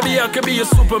hard. Now maybe I could be your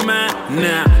Superman,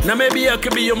 nah. Now maybe I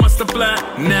could be your master plan,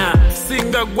 nah.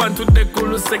 Singa one to the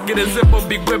kulu segire zebo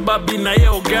big we baby na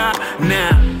yoga,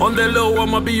 nah. On the low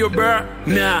I'ma be your bird,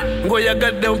 nah. Go ya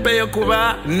goddamn pay your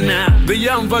kuba, nah. The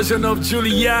young version of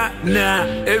Julia, nah.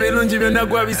 Every lungi me na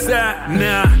gwa bisa,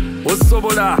 nah.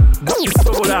 osobola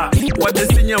gusobola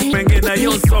wadesinya mpenge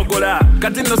nayo nsogola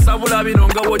kati nosabula bino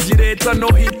nga wogireeta no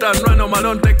hita nano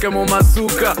malonteke mu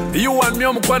masuka yuwamye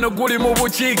omukwano guli mu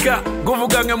bukiika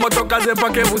guvugange motoka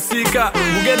zepake busiika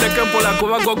mugendeke mpola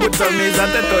kuba gogutamiza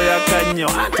ate toyaka nnyo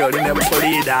ate oline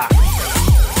bukolida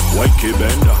Waiki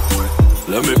bender,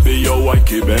 let me be your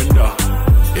waiki bender.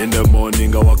 In the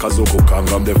morning, I walk as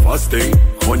Okukang, I'm the first thing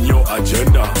on your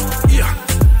agenda. Yeah,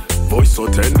 voice so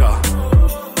tender,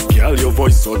 girl, your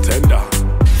voice so tender.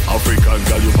 African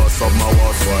girl, you must have my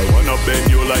war, so I wanna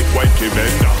bend you like waiki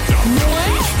bender.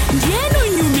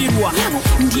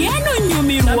 Ndieno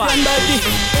nyumirwa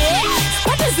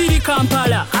Pate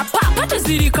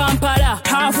ziri Kampala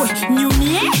Hawe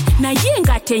nyumye na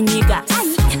yengate nyiga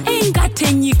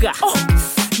Engate nyiga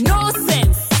No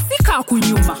sense Sika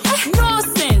kunyuma No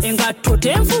sense Engato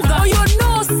tenfuga Oyo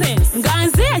no sense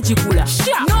Nganze ajigula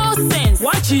No sense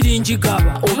Wachiri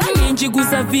njigaba Oba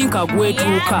njiguza vinka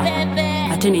gwetuka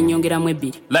Ate ninyongera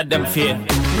mwebiri Let them feel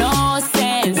No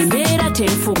sense Mbera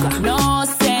tenfuga No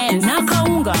sense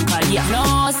Nakaunga kalia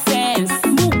No sense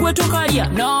Mugwe tokalia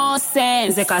No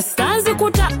sense Kastanzi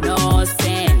kuta No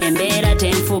sense Mbera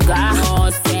tenfuga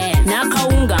No sense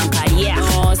Nakaunga kalia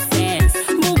No sense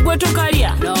Mugwe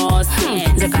tokalia No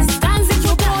sense Kastanzi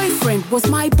kuta Boyfriend was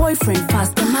my boyfriend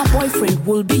first and my boyfriend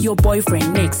will be your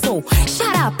boyfriend next. So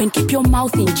shut up and keep your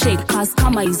mouth in check cause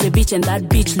Kama is a bitch and that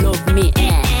bitch love me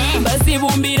Basi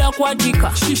bumbira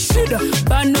kwatika Shishida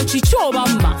Bano chichoba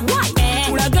mma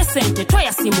Ulaga sente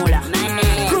toya simula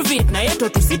Prove it na yeto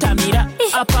tusitamira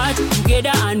Apart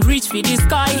together and reach for the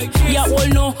sky Ya all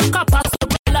know Kapax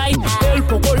life El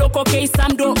poco loco que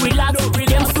some don't relax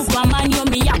Them Superman yo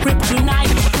me ya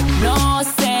kryptonite No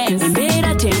sense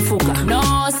Mbera tenfuka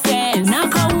No sense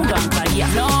Nakaunga kalia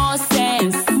No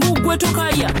sense Mugwe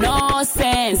tokalia No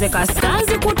sense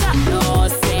Kastanzi kuta No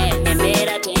sense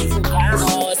Mbera tenfuka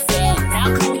No sense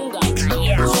Nakaunga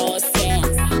kalia No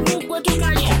sense Mugwe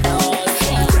tokalia No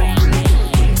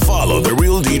sense Follow The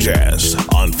Real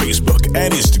DJs on Facebook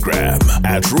and Instagram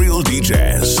at Real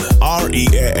DJs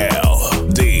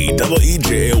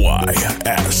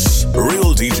RealDeejays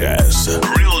Real DJs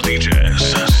Real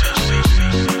DJs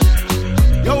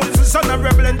Yo, this is Son of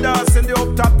Rebel and Dance in the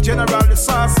up top general, the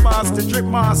sauce master, drip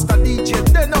master, DJ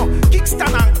Deno,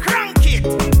 kickstand and crank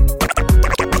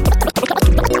it.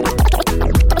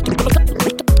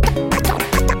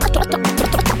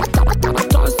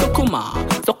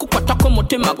 Sokupatako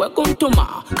mutima gwe kuntuma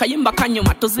kayimba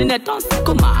kanyuma tuzine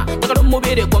tonsukuma ndagala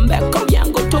mubiri gombeko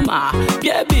byangutuma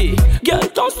baby girl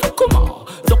tonsukuma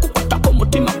sokupatako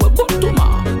mutima gwe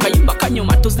kuntuma kayimba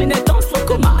kanyuma tuzine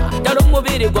tonsukuma ndagala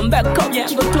mubiri gombeko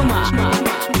byangutuma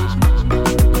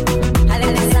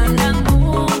Alexander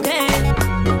Mube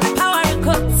Power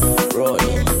Records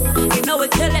You know we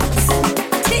kill it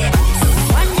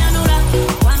Wanyanura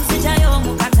Wansijayo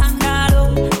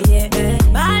mukatangalo Yeah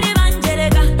Bali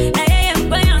banjerega Na yeye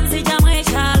mbayansi jamwe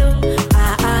chalo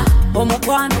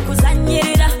Omukwano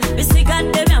kuzanyirira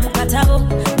Bisigadde bya mukatabo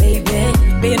Baby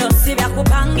Bino si bya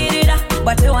kupangirira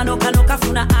Bwate wano kano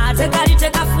kafuna Ate kali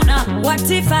tekafuna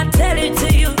What if I tell it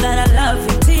to you that I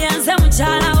love you Tienze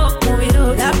mchala o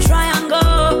mubiru That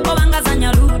triangle Obanga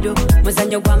zanya ludo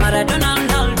Muzanyo kwa Maradona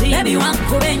Ronaldinho Baby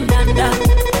wankube njanda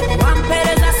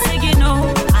Wampereza sigino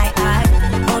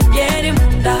Ongeri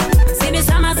munda Sini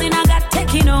sama zinaga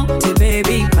tekino Ti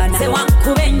baby pana Se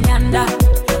wankube njanda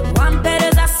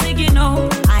Wampereza sigino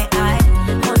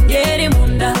Ongeri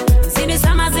munda Sini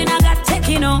sama zinaga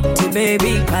tekino Ti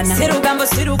baby pana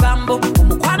Sirugambo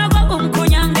Umukwano go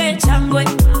umkunyange changwe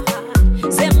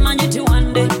Zemanyi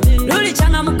tiwande Luli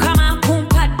changa mukama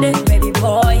kumpade Baby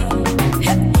boy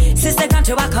Siste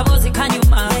kancho bakabozi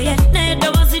kanyuma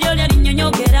Nedo bozi lyolya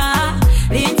linyonyogera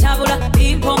Lintabula,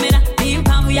 limpomera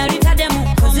Limpambu ya litade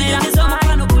mukomera Nizo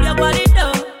mukano kulya kwa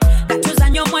lido Natuza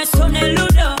nyo mweso ne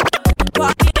ludo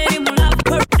Kwa kiri mula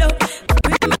kordo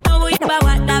Wimano wimba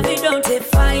wa Davido Te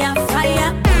fire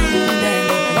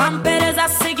Wampereza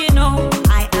sigino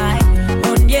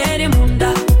Onyeri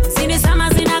munda Zini sama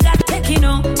zinaga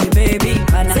tekino Ti baby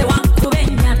pana Se wankube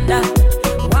nyanda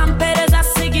Wampereza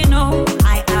sigino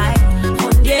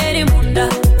Onyeri munda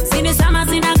Zini sama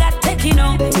zinaga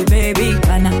tekino Ti baby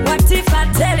pana What if I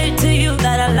tell it to you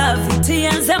that I love you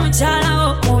Tienze mchala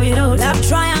o mubiru Love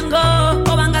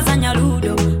triangle Obanga zanya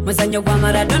ludo Muzanyo kwa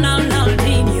Maradona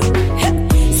Ronaldinho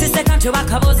Siste kancho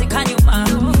bakabozi kanyuma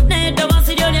Nedo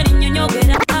bozi lyolya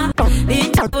linyonyogera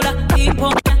Lintabula,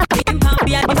 limpomya, limpambu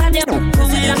ya litade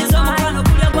mukomera Nizo mukano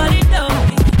kulya kwa lido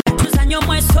Tuzanyo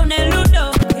mweso ne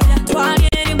ludo Twali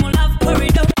eri mu love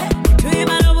corridor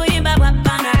Tuyimana obuyimba bwa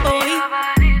Burna Boy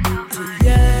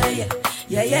Yeah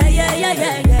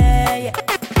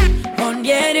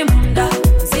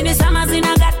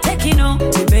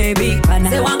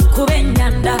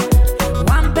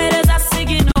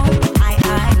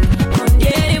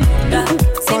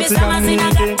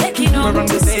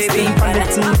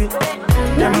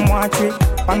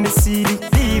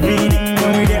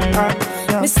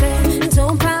Tawana. Me say,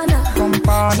 don't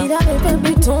pana. She da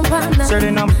baby, don't pana.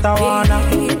 Suriname, Tawana.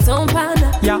 Don't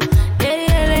pana. Yeah.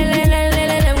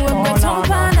 Don't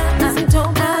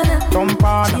pana. Don't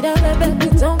pana. She da baby,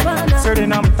 don't pana.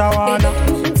 Suriname, Tawana.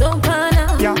 Don't pana.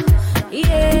 Yeah.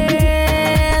 Yeah.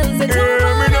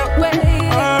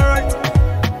 Alright.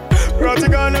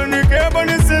 Ratigan and the cap on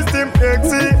the system.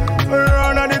 Exit.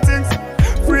 Run on the things.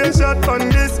 Free shot on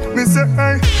this. Me say,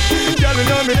 hey. Girl, you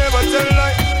know me never tell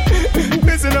lie.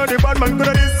 Listen how the bad man could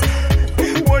have this.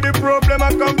 Where the problem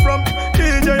I come from?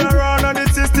 DJ around on the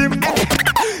system.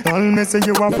 All me say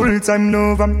you a full-time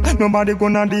lover. Nobody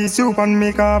gonna diss you and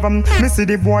make of them. Me see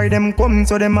the boy them come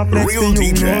so them a flex to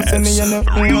you. No say me you know.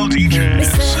 Real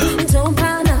DJs. Don't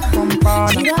pana. Don't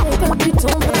pana.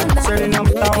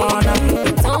 Suriname, Tawana.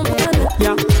 Don't pana.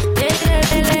 Yeah.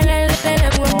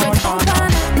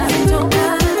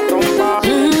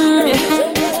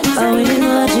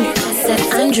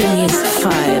 Andrew needs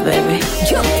fire, baby.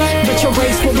 But your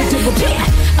waist will be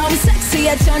I'm sexy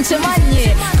at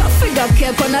Chanchemani. Kafiga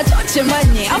cake on a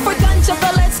Chanchemani. African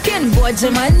chocolate skin, boy,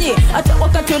 Gemani. At a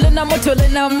Wakatulina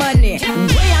Motulina money.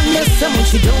 Weyandesa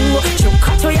muchidongo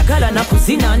chokato yagala na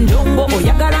kuzina ndongo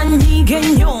oyagala nyige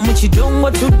nnyo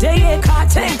muchidongo today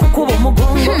ekate nkukuba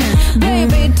mugongo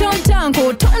Baby,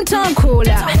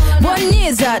 tontankula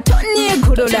Bwanyiza,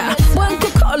 tonyigulula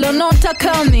Bwankukolo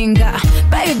notakaminga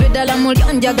Baby, dala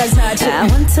mulyonja gazati I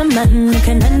want a man who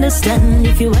can understand.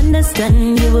 If you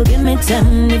understand, you will give me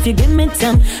 10. If you give me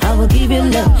 10, I will give you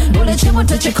love. Bole chimo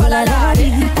to chocolate.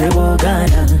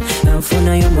 Rebogana,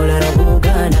 nafuna yomola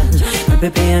bogana.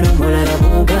 Pepe ya nomola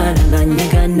bogana.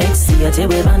 Nanyega next year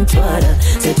tewe bantwara.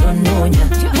 Setononya.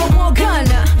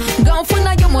 Bogana,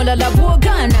 ganfuna yomola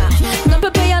bogana.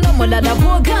 Pepe ya nomola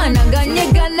bogana.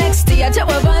 Nanyega next year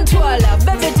tewe bantwara.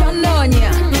 Baby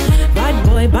tononya.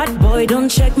 Bad boy, don't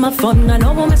check my phone. I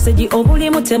know message obuli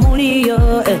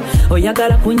mutemuliyo.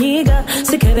 Oyagala kunyiga,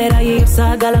 sikebera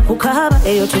yisagala kukaba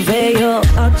eyo tuveyo.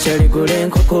 Actually gule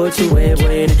nkoko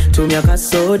chiwebwene. Tumya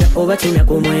kasoda oba tumya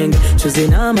kumwenge.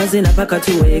 Chuzina amazina paka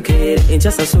tuwekere.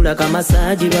 Enchasasula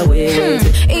kamasaji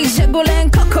baweweze. Ishe gule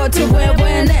nkoko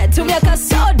tuwebwene. Tumya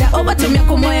kasoda oba tumya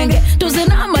kumwenge.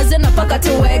 Tuzina amazina paka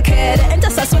tuwekere.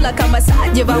 Enchasasula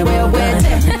kamasaji baweweze.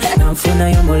 Nafuna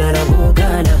yomulala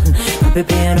bugana.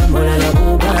 Pepe ya nomola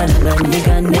bugana.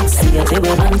 Nanyega next year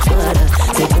tewe bantwara.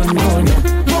 Setononya.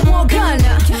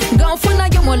 Bogana, ganfuna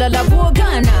yomola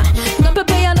bogana.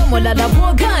 Pepe ya nomola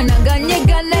bogana.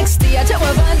 Ganyega next year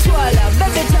tewe bantwala.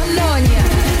 Baby tononya.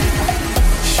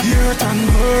 Hurt and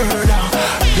murder.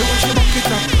 The way she buck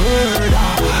it up murder.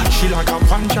 She like a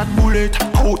one-shot bullet.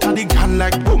 Out of the gun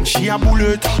like boom, she a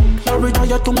bullet. Now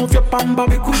retire to move your bamba.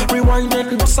 Rewind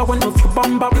and bossa when move your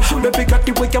bamba. Baby got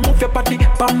the way you move your body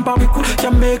bamba.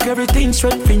 You make everything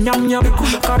sweat for nyam nyam.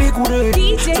 Carry good.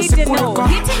 DJ Deno,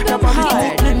 hitting them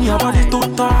hard. Your body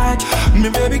too tight. Me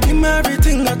baby give me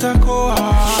everything that I go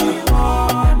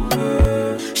hard.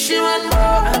 She want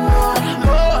more and more,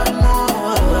 more and more.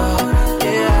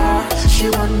 She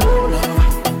want more love,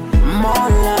 more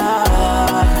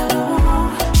love.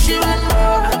 She want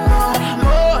more and more,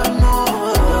 more and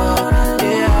more.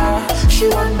 Yeah, she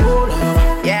want more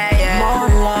love, more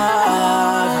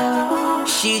love.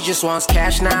 She just wants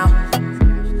cash now.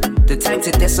 The type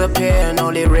to disappear and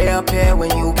only reappear when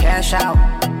you cash out.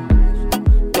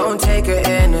 Don't take her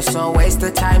in, it's a waste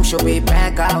of time, she'll be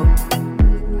back out.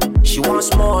 She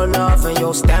wants more love and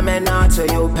your stamina till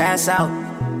you pass out.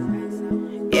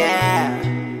 Yeah,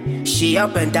 she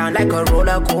up and down like a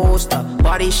roller coaster.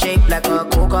 Body shaped like a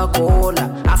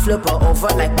Coca-Cola. I flip her over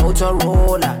like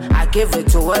Motorola. I give it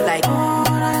to her like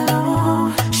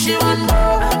she want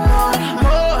more and more,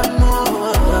 more and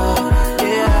more.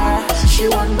 Yeah, she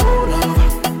want more love,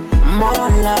 more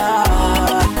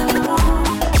love.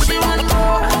 She want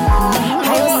more and more.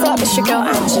 Hey, what's up? It's your girl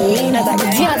Angelina, that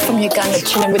girl from Uganda,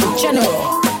 chilling with the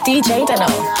general DJ Deno.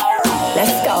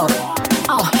 Let's go.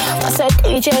 Oh, I said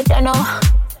DJ Deno.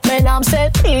 My name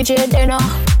said DJ Deno.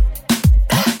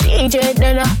 DJ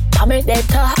Deno, come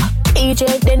data.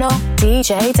 DJ Deno,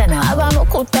 DJ Deno. Abano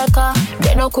kutaka,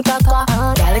 Deno kutaka.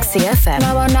 Galaxy FM.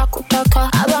 Abana kutaka,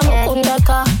 Abano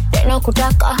kutaka. Deno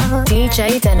kutaka.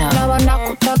 DJ Deno. Abana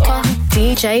kutaka.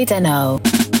 DJ Deno.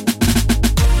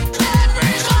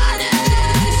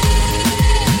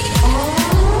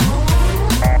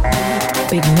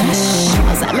 Big Nash.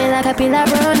 Osame la kapila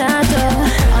Ronaldo.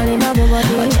 Only my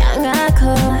body.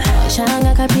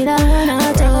 Shanga kapila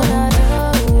Ronaldo.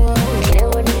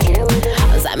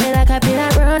 Osame la kapila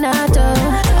Ronaldo.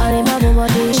 Only my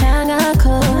body.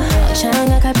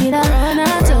 Shanga kapila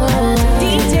Ronaldo.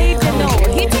 DJ Deno,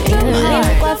 hitting them hard.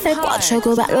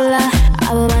 Pocho balula,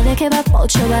 abomane ke ba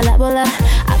pocho balabola.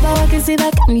 Abawa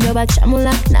kisiba kamyo ba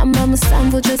chamula. Namba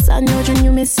musambu josanyo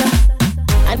junyumisa.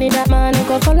 I need that man who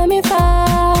go follow me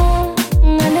far.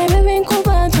 And everything could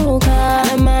go to car.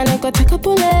 The man who go take a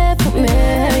bullet for me,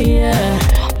 yeah.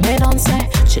 Me don't say,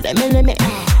 she let me.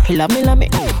 He love me.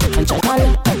 And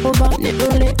Jamala, over,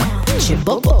 nibble. She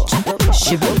bobo.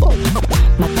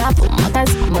 My papa, my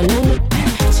guys, my lulu.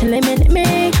 She let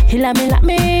me. He love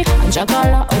me. And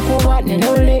Jamala, over,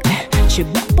 nibble. She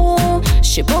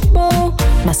bobo.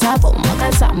 My sapo, my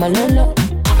guys, my lulu.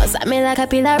 What's me like a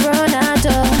pillar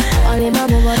Ronaldo? Only my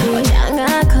body,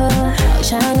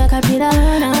 Shanga Capilla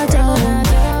Ronaldo.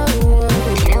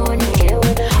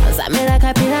 What's me like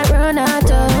a pillar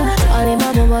Ronaldo? Only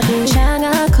my body,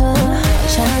 Shanga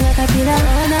Capilla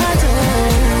Ronaldo.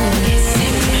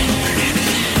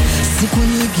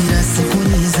 Sikunigira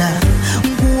sikuniza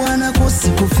Mkuwana ko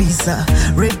sikufisa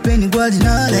Red pen gwali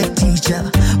na like teacher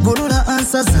Gorula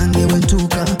answer zange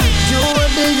wentuka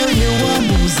Jowade yoye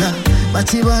wambuza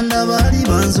Batibanda bali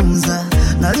banzunza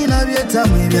Nalina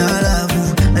byetamwe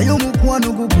byalavu Nayo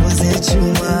mukwano gukoze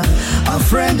chuma A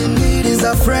friend in need is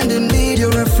a friend in need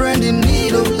You're a friend in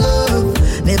need of love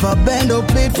Never bend or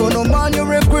plead for no man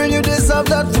You're a queen, you deserve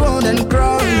that throne and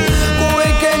crown Go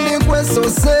weekend kweso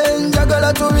se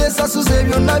Njagala tubyesa suze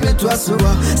byonna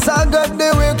byetwasuba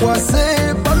Sagadde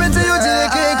wekwase Pamete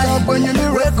yojireke kwenye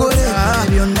mirekole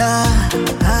Byonna,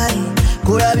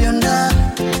 kula byonna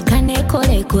Kane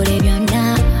kole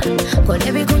byonna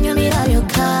Kole bikunyumira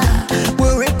byokka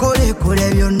Wewe kole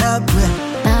byonna gwe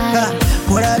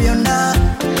Kola byonna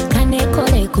Kane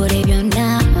kole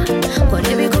byonna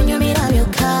Kole bikunyumira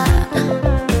byokka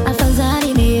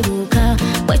Afazali nebuka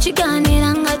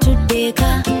Bwekiganira nga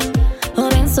tuddeka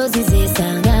Oba ensozi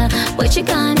zesanga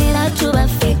Bwekiganira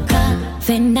tubafeka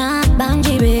Fenna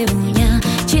bangi bebunya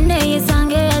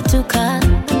Kindeyesange yatuka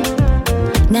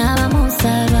Naba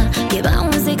musaba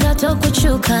Yebawunzika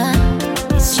tokuchuka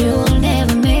It's you'll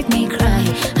never make me cry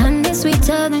And it's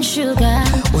sweeter than sugar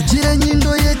Ojire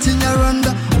nyindo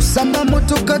yetinyarwanda Usamba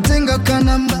motoka tenga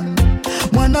kanamba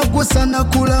Mwana kusana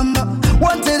kulamba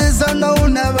Wantereza na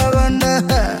unababanda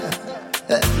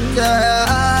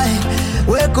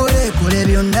Kole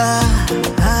byonna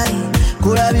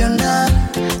Kula byonna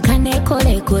Kane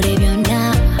kole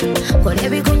byonna Kole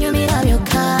bikunyumira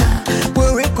byokka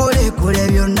Wewe kole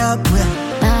byonna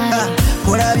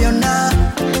Kola byonna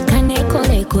Kane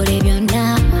kole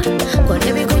byonna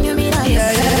Kole bikunyumira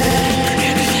byokka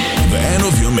The end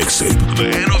of your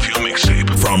mixtape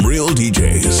from Real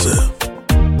DJs.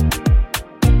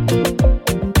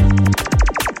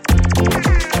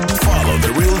 Follow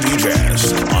the Real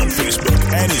DJs on Facebook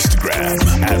and Instagram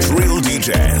at Real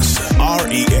DJs.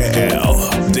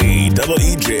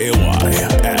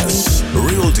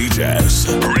 RealDJs.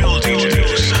 Real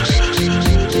DJs.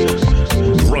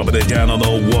 Rubbing it down on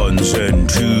the ones and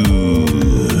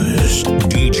twos.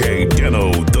 DJ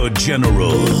Deno, the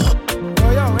General.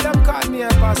 Yo, when them call me a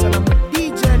boss and I'm a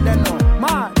DJ Deno.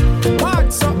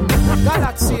 Mad something.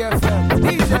 Galaxy FM.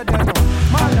 DJ Deno.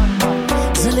 Mad and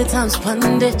mad. Zilly times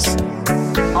pundits.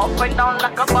 Up and down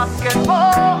like a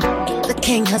basketball. The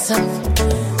king herself.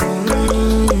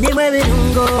 Anywhere we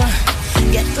don't go.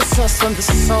 Get the sauce from the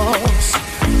sauce.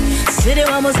 City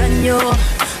vamos año.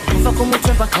 Kuva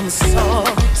kumutwe mpaka musoso.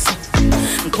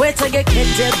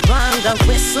 Nkwetegekede banga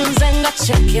nkwesunze nga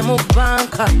cheke mu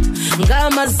banka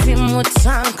ng'amazimu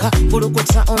tanka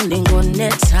bulukuta ondingo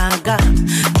netaga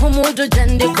kumudu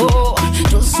jendiko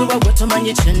tusuba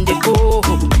gwetumanyi kyendiko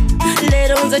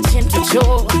leero nze kintu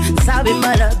kyo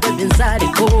sabimala bebi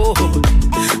nzaliko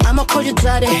I'ma call you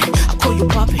daddy, I call you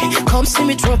papi. Come see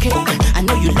me twerking, I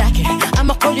know you like it.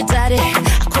 I'ma call you daddy,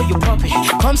 I call you papi.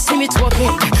 Come see me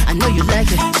twerking, I know you like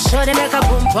it. Shorty make a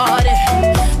boom party,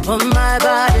 for my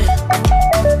body.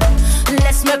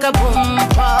 Let's make a boom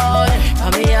party,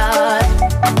 for me yard.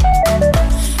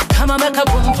 Come on, make a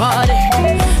boom party,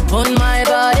 on my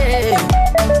body.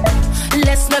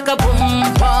 Let's make a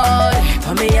boom party,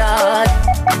 for me yard.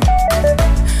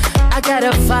 I got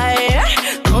a fire.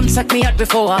 Come suck me out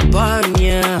before I burn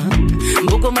ya.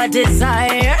 Book my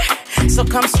desire. So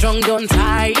come strong, don't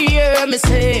tire. Me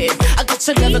say, I got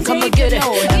your love, come and get it.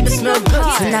 Let me smell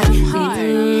good tonight.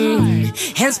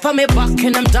 Hands for me back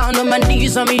and I'm down on my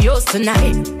knees on me yours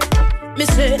tonight. Me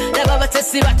say, the baba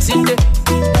testi batinde.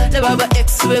 The baba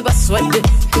ex we ba sweat.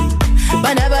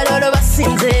 Banaba lolo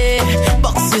basinze.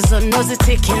 Boxes on nosy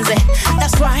taking.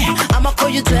 That's why I'ma call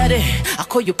you daddy, I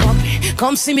call you papi.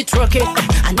 Come see me twerk it,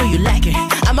 I know you like it.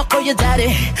 I'ma call you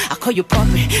daddy, I call you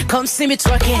papi. Come see me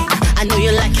twerk it, I know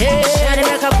you like it. Shawty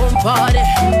make a boom party,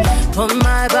 for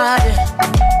my body.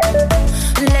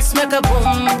 Let's make a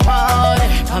boom party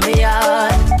for me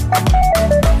yard.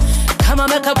 Come on,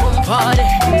 make a boom party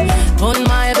on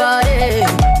my body.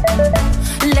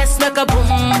 Let's make a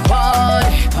boom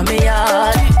party for me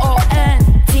yard.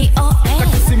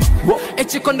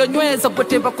 Ekikondo nyweza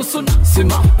kweteba kusuna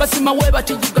sima basima weba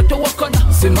tijigato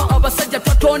wakona sima abasajja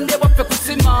twatonde waffe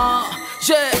kusima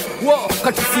wo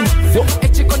kati sima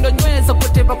ekikondo nyweza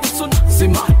kweteba kusuna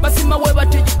sima basima weba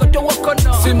tijigato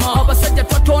wakona sima abasajja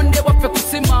twatonde waffe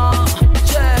kusima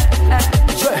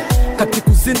kati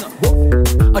kuzina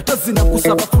atazina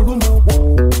kusaba kulumu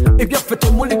ebyaffe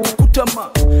temuli kukutama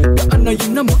ga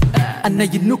anayinama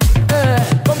anayinuka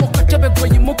bamukatebe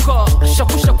gweyimuka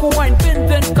shakushaku wine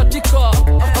ben katika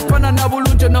apana na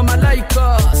bulunje na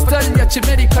malaika style ya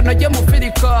chimerika na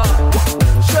yemufirika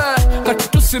kati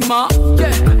tusima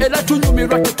era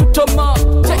tunyumirwa tetutoma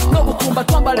n'obukumba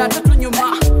twambala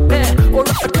tetunyuma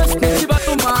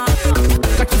olwakatesikibatuma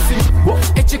kati sima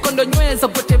ekikondo nyweza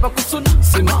gweteba kusuna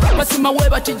sima basima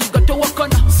weba tijigato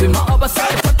wakona sima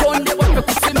abasale tatonde waffe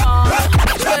kusima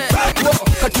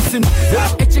kati sima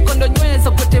ekikondo nyweza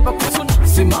gweteba kusuna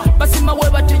sima basima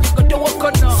weba tijigato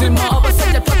wakona sima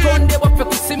abasajja tatonde waffe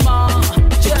kusima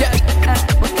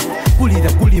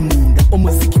kulira kuli munda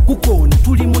omuziki gukona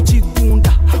tuli mu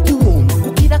kigunda kuwoma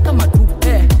kugira kamatu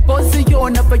bozi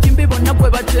yona bayimbi bonna gwe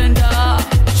batenda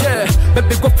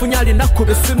bebe gwafunyali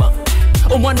nakubesima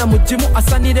omwana mujimu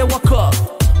asanire waka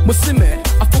musime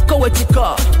afuka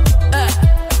wekika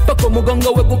pako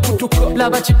mugongo we gukutuka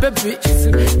laba chibebi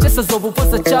chesa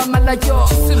obupoza kyamalayo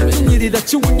nyirira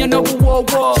kiwunya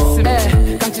n'obuwowo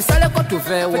kanchisale ko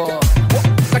tuvewo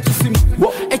katisimu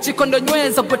ekikondo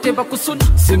nyweza gweteba kusuna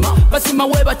sima basima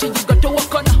weba tijigato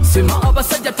wakona sima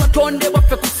abasajja twatonde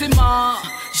waffe kusima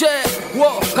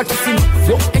katisimu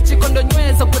ekikondo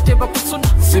nyweza gweteba kusuna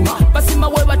sima basima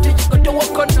weba tijigato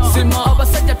wakona sima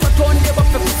abasajja twatonde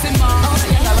waffe kusima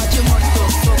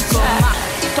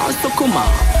tansukuma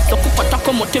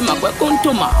tokupatako mutima gwe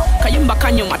kuntuma kayimba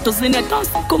kanyuma tuzine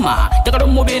tansukuma jagala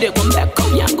omubiri gumbeka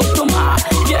byangutuma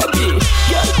yebi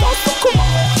tansukuma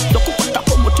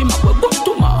tokupatako mutima gwe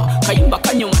kuntuma kayimba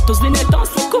kanyuma tuzine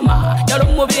tansukuma jagala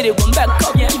omubiri gumbeka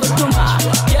byangutuma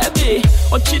yebi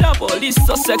ochirabo li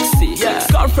so sexy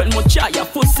girlfriend muchaya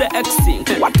fuse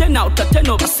exing watena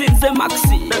utateno basinze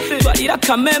maxi twalira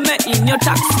kameme in your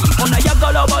taxi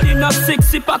onayagala balina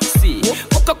 6 paxi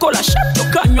Coca-Cola shot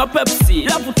kanywa Pepsi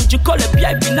lavu tujikole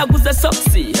BIP naguze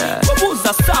soksi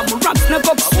kubuza Samu Ranks na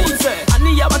Goxi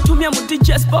ani abatumye mu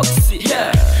DJ's boxi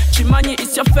Chimanyi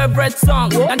is your favorite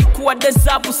song nandikuwa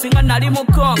dezabu singa nali mu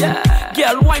Kong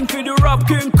girl wine to the rap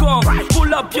King Kong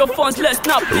pull up your phones let's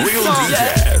snap this song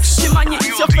Chimanyi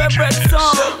is your favorite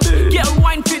song girl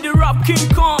wine to the rap King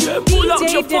Kong pull up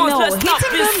your phones let's snap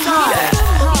this song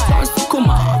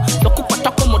kuma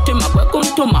dokupata ko mutima gwe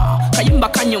kuntuma kayimba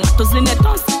kanyuma tuzine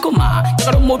tansukuma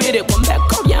jagala omubiri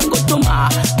gumbeka byangutuma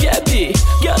baby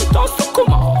girl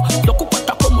tansukuma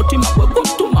dokupata ko mutima gwe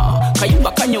kuntuma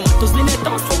kayimba kanyuma tuzine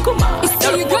tansukuma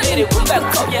jagala omubiri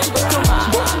gumbeka byangutuma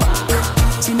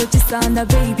kino kisanda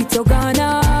baby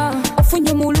togana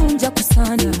ofunye mulunja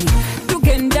kusana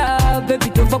tugenda baby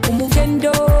tova ku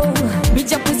mugendo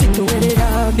bija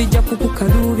kuzitowerera bija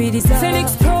kukukalubiriza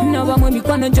Felix Pro nabamwe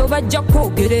mikwano njo bajja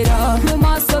kwogerera mu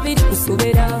maaso biri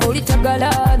kusobera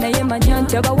olitagala naye manya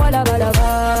nti abawala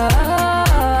balaba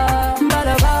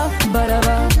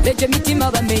leje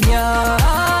mitima bamenya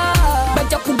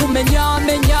bajja kugumenya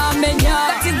menya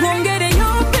kati gwongereyo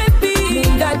baby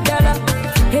mundagala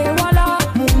ewala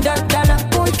mundagala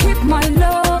boy keep my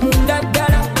love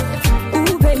mundagala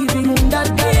ooh baby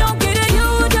mundagala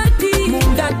yongereyo daddy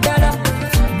mundagala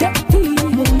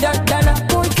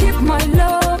boy keep my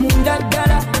love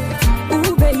mundagala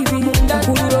ooh baby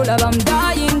mundagala I'm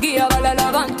dying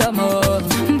abalala bantama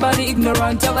bali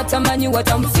ignorant abatamanyi what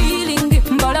I'm feeling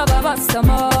mbalaba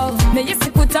basama naye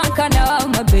sikutankana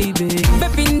my baby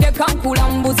bepinde kankula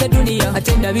mbuze dunia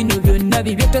atenda bino byonna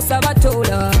bibye tosaba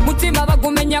tola mutima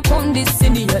bagumenya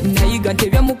kondisinia nayiga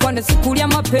ntebya mukwano sikulya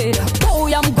mapeera oh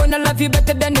I'm gonna love you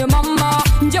better than your mama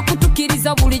nje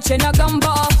kutukiriza buli kye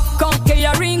nagamba kanke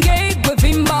ya ringe gwe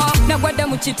vimba nagwadde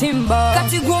mu kitimba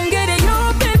kati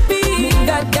gwongereyo baby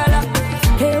mundagala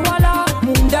ewala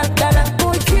mundagala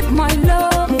boy keep my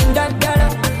love mundagala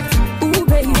ooh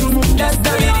baby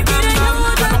mundagala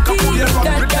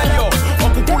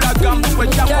okukula gamu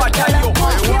wechakwatayo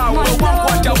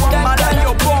wakwata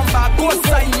wamalayo bomba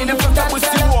kosa yine fata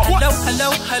busiwo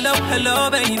hello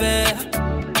baby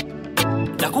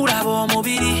nakulaba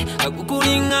omubiri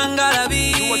akukulinga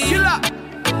ngalabi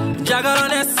njagala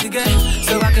nesige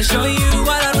so I can show you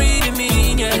what I really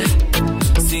mean yeah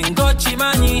singo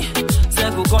chimanyi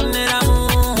sekukonera mu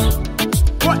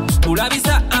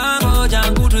Ndabisa ango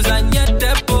jangu tuzanye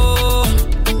tepo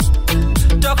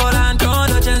Tokola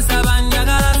ntondo chensaba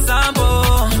njagala sampo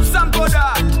Sampo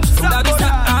da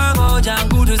Ndabisa ango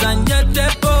jangu tuzanye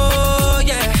tepo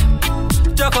Yeah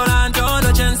Tokola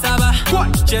ntondo chensaba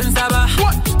Chensaba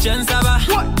Chensaba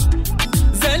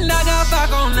Zendaga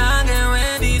fako nange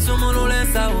wedi sumulule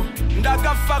sawo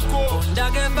Ndaga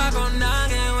fako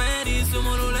nange wedi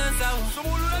sumulule sawo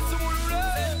Sumulule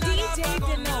DJ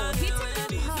Deno